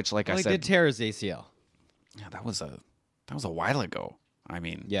 Saric, like I He said, did tear his ACL. yeah, that was a while ago. I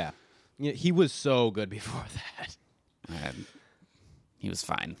mean, Yeah. He was so good before that. he was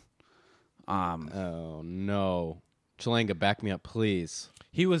fine. Oh, no. Chalanga, back me up, please.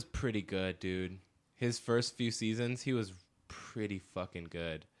 He was pretty good, dude. His first few seasons, he was pretty fucking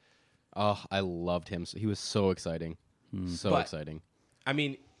good. Oh, I loved him. He was so exciting. So But- exciting. I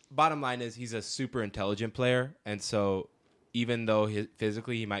mean, bottom line is he's a super intelligent player, and so even though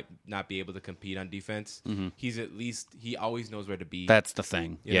physically he might not be able to compete on defense, he always knows where to be. That's the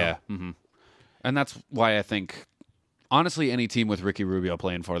thing. You Yeah. And that's why I think honestly, any team with Ricky Rubio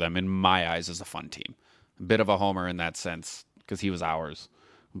playing for them, in my eyes, is a fun team. A bit of a homer in that sense because he was ours.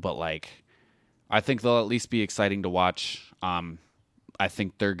 But, like, I think they'll at least be exciting to watch. I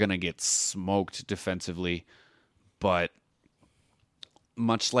think they're going to get smoked defensively. But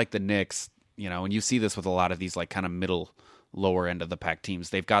much like the Knicks, you know, and you see this with a lot of these, like, kind of middle, lower end of the pack teams,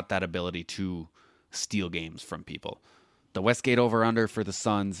 they've got that ability to steal games from people. The Westgate over-under for the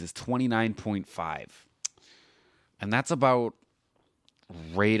Suns is 29.5. And that's about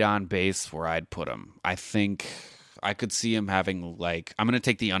right on base where I'd put him. I think I could see him having, like... I'm going to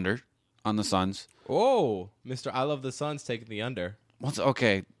take the under on the Suns. Oh, Mr. I Love the Suns taking the under.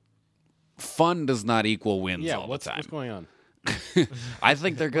 Okay. Fun does not equal wins all the time. What's going on? I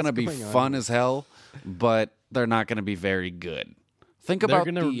think they're going to be fun as hell, but they're not going to be very good. Think about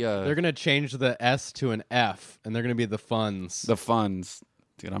they're gonna change the S to an F, and they're gonna be the Funs. The Funs.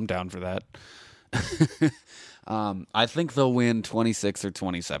 Dude, I'm down for that. I think they'll win 26 or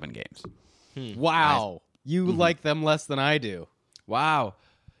 27 games. Wow, you like them less than I do. Wow.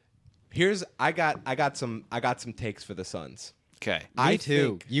 I got some takes for the Suns. Okay. Me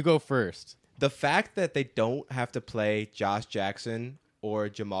too. You go first. The fact that they don't have to play Josh Jackson or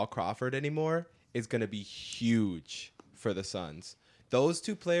Jamal Crawford anymore is going to be huge for the Suns. Those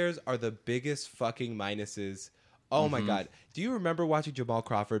two players are the biggest fucking minuses. Oh, my God. Do you remember watching Jamal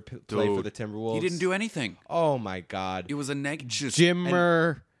Crawford play for the Timberwolves? He didn't do anything. Oh, my God. It was a negative.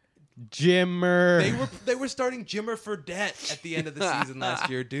 Jimmer. They were starting Jimmer Fredette at the end of the season last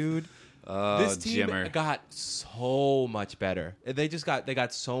year, dude. This team got so much better. They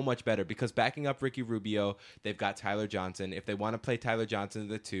got so much better because backing up Ricky Rubio, they've got Tyler Johnson. If they want to play Tyler Johnson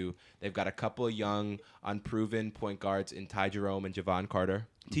the two, they've got a couple of young, unproven point guards in Ty Jerome and Javon Carter.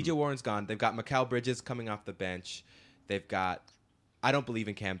 TJ Warren's gone. They've got Mikal Bridges coming off the bench. They've got... I don't believe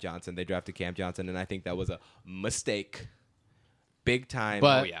in Cam Johnson. They drafted Cam Johnson, and I think that was a mistake. Big time.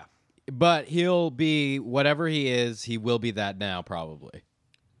 But he'll be... Whatever he is, he will be that now, probably.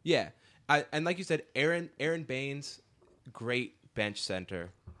 Yeah. And like you said, Aaron Baines, great bench center.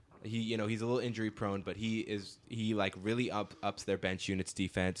 He's a little injury prone, but he really ups their bench unit's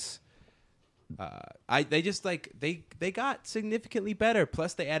defense. They got significantly better.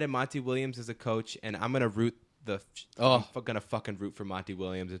 Plus they added Monty Williams as a coach, and I'm gonna fucking root for Monty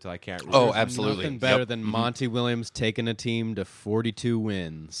Williams until I can't. Oh, absolutely. Nothing better than Monty Williams taking a team to 42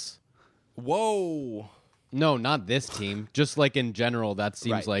 wins. Whoa. No, not this team. Just like in general, that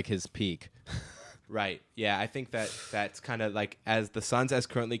seems like his peak. Right. Yeah, I think that's kind of like as the Suns as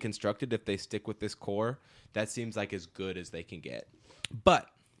currently constructed, if they stick with this core, that seems like as good as they can get. But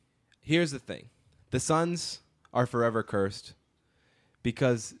here's the thing. The Suns are forever cursed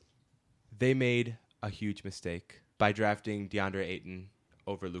because they made a huge mistake by drafting DeAndre Ayton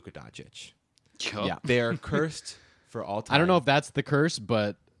over Luka Doncic. Yeah. They are cursed for all time. I don't know if that's the curse,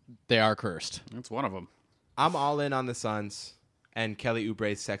 but they are cursed. That's one of them. I'm all in on the Suns and Kelly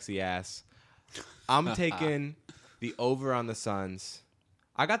Oubre's sexy ass. I'm taking the over on the Suns.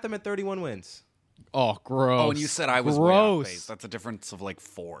 I got them at 31 wins. Oh, gross. Oh, and you said I was way off base. That's a difference of like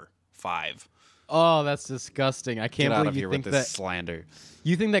 4, 5. Oh, that's disgusting. I can't Get out believe of you here think with this slander.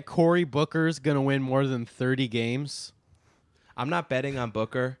 You think that Cory Booker's going to win more than 30 games? I'm not betting on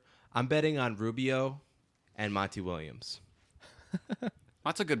Booker. I'm betting on Rubio and Monty Williams.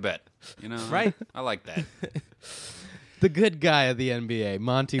 That's a good bet. Right? I like that. The good guy of the NBA,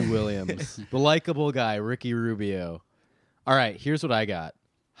 Monty Williams. The likable guy, Ricky Rubio. All right, here's what I got.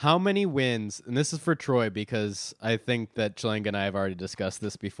 How many wins, and this is for Troy because I think that Chilanga and I have already discussed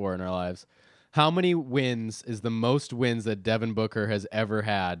this before in our lives. How many wins is the most wins that Devin Booker has ever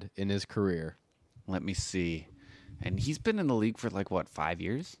had in his career? Let me see. And he's been in the league for 5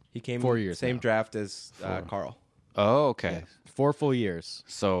 years? He came 4 years same now. draft as Carl. Oh, okay. Yeah, 4 full years.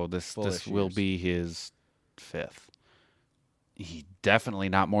 So this will be his 5th. He definitely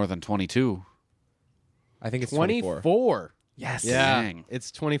not more than 22. I think it's 24. Yes. Yeah, Dang.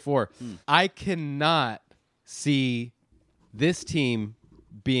 it's 24. I cannot see this team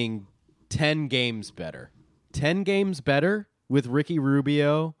being 10 games better. 10 games better with Ricky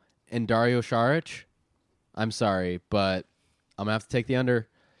Rubio and Dario Saric? I'm sorry, but I'm going to have to take the under.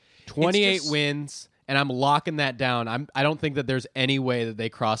 28 wins, and I'm locking that down. I don't think that there's any way that they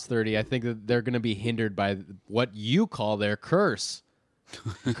cross 30. I think that they're going to be hindered by what you call their curse.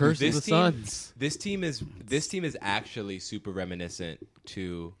 Curse of the Suns. This team is actually super reminiscent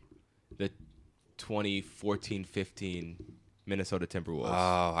to the 2014-15 Minnesota Timberwolves.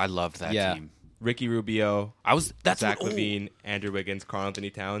 Oh, I loved that team. Ricky Rubio, Zach LaVine, Andrew Wiggins, Karl Anthony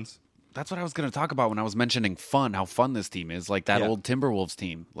Towns. That's what I was going to talk about when I was mentioning how fun this team is. Like that old Timberwolves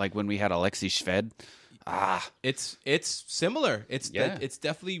team. Like when we had Alexei Shved. It's similar. It's Yeah. it's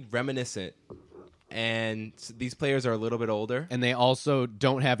definitely reminiscent. And these players are a little bit older. And they also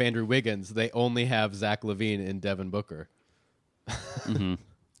don't have Andrew Wiggins. They only have Zach LaVine and Devin Booker.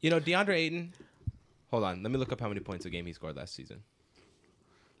 You know, DeAndre Ayton. Hold on, let me look up how many points a game he scored last season.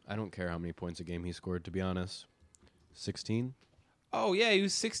 I don't care how many points a game he scored, to be honest. 16? Oh yeah, he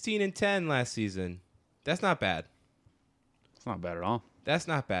was 16 and 10 last season. That's not bad. It's not bad at all. That's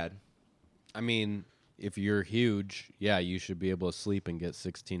not bad. I mean, if you're huge, yeah, you should be able to sleep and get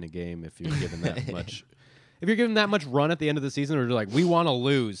 16 a game if you're given that much. If you're given that much run at the end of the season, or you're like, we want to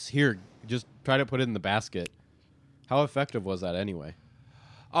lose, here, just try to put it in the basket. How effective was that anyway?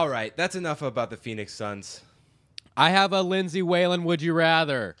 All right, that's enough about the Phoenix Suns. I have a Lindsey Whalen would you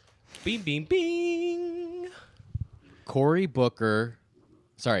rather. Bing, bing, bing.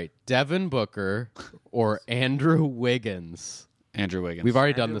 Devin Booker or Andrew Wiggins. Andrew Wiggins. We've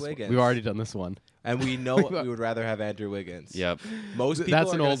already done Andrew this. Wiggins. We've already done this one. And we know we would rather have Andrew Wiggins. Yep. Most people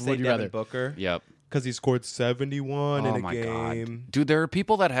That's are an gonna old say would you Devin rather. Booker. Yep. Because he scored 71 in Oh a my game. god, dude! There are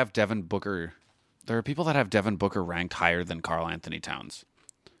people that have Devin Booker. There are people that have Devin Booker ranked higher than Karl Anthony Towns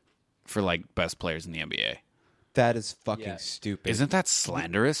for like best players in the NBA. That is fucking Yeah. stupid. Isn't that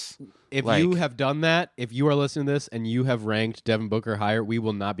slanderous? If Like- you have done that, if you are listening to this and you have ranked Devin Booker higher, we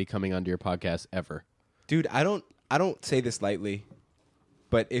will not be coming onto your podcast ever. Dude, I don't say this lightly,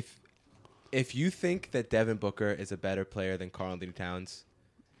 but if you think that Devin Booker is a better player than Karl Anthony Towns,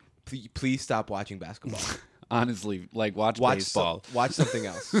 please stop watching basketball. Honestly, like watch watch baseball. watch something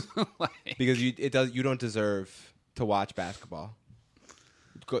else because you don't deserve to watch basketball.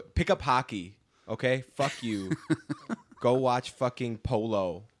 Pick up hockey, okay? Fuck you. Go watch fucking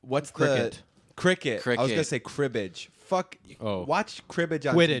polo. What's Cricket. Cricket. I was Cricket. gonna say cribbage. Fuck. Oh. Watch cribbage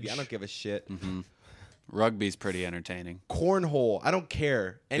on Quidditch. TV. I don't give a shit. Rugby's pretty entertaining. Cornhole. I don't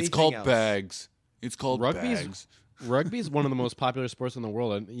care. Anything It's called else. bags. It's called Rugby's- bags. Rugby is one of the most popular sports in the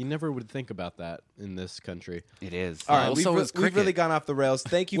world, and you never would think about that in this country. It is. All right, Also, is we've really gone off the rails.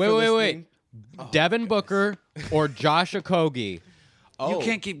 Thank you Wait, for wait, listening. wait. Devin Booker or Josh Okogie? Oh, You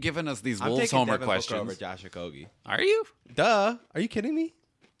can't keep giving us these I'm Wolves taking homer Devin Booker questions. over Josh Okogie. Are you? Duh. Are you kidding me?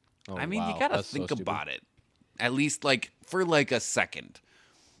 Oh, I mean, wow. you gotta That's so think stupid. about it. At least like for like a second.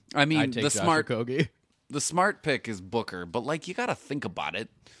 I mean, I'd take the Josh smart pick is Booker, but like you gotta think about it.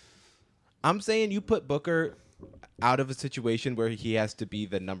 I'm saying you put Booker out of a situation where he has to be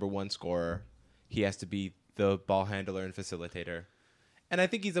the number one scorer. He has to be the ball handler and facilitator. And I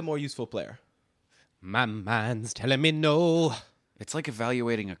think he's a more useful player. My mind's telling me no. It's like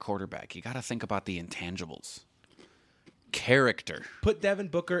evaluating a quarterback. You gotta think about the intangibles. Character. Put Devin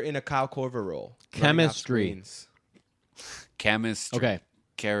Booker in a Kyle Korver role. running off Chemistry. screens. Chemistry. Okay.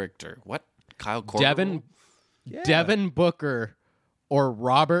 Character. What? Kyle Korver? Devin, Yeah. Devin Booker or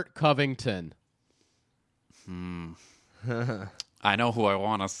Robert Covington? I know who I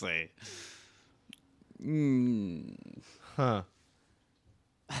want to say. Huh.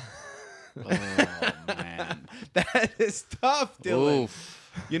 Oh, man. That is tough, Dylan.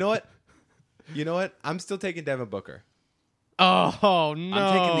 Oof. You know what? I'm still taking Devin Booker. Oh, no.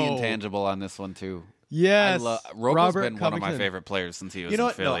 I'm taking the intangible on this one, too. Yes. Robo's Robert been one of my Covington. favorite players since he was You know in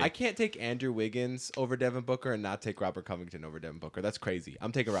what? Philly. No, I can't take Andrew Wiggins over Devin Booker and not take Robert Covington over Devin Booker. That's crazy.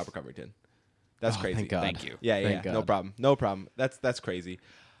 I'm taking Robert Covington. That's Oh, crazy. thank God. Thank you. Yeah, Thank no God. problem. No problem. That's crazy.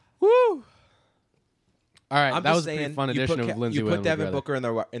 Woo. All right, I'm that just was a saying, pretty fun you edition put of Lindsey You Whalen put would Devin rather.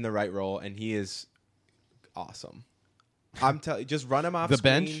 Booker in the right role, and he is awesome. I'm telling you, just run him off The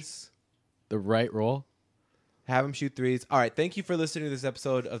screens, bench? The right role. have him shoot threes. All right, thank you for listening to this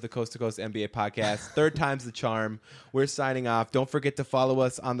episode of the Coast to Coast NBA podcast. Third time's the charm. We're signing off. Don't forget to follow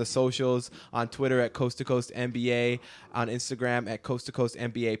us on the socials, on Twitter at Coast to Coast NBA, on Instagram at Coast to Coast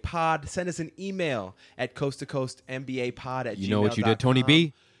NBA Pod. Send us an email at Coast to Coast NBA Pod at You know what you did, Tony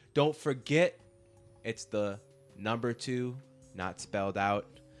B? Don't forget, it's the number 2, not spelled out.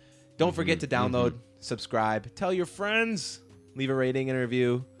 Don't forget to download, subscribe, tell your friends, leave a rating and a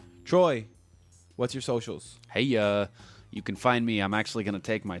review. Troy, what's your socials? Hey, you can find me. I'm actually going to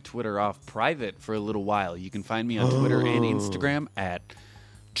take my Twitter off private for a little while. You can find me on Twitter and Instagram at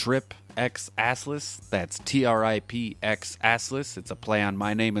TripXAssless. That's TRIPXAssless. It's a play on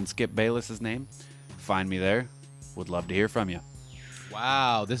my name and Skip Bayless's name. Find me there. Would love to hear from you.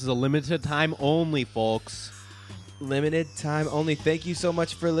 Wow, this is a limited time only, folks. Limited time only. Thank you so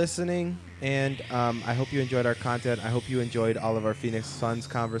much for listening, and I hope you enjoyed our content. I hope you enjoyed all of our Phoenix Suns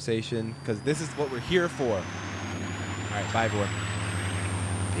conversation, because this is what we're here for. All right, bye, everyone.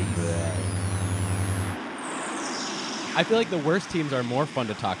 I feel like the worst teams are more fun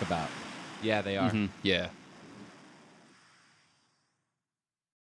to talk about. Yeah, they are. Yeah.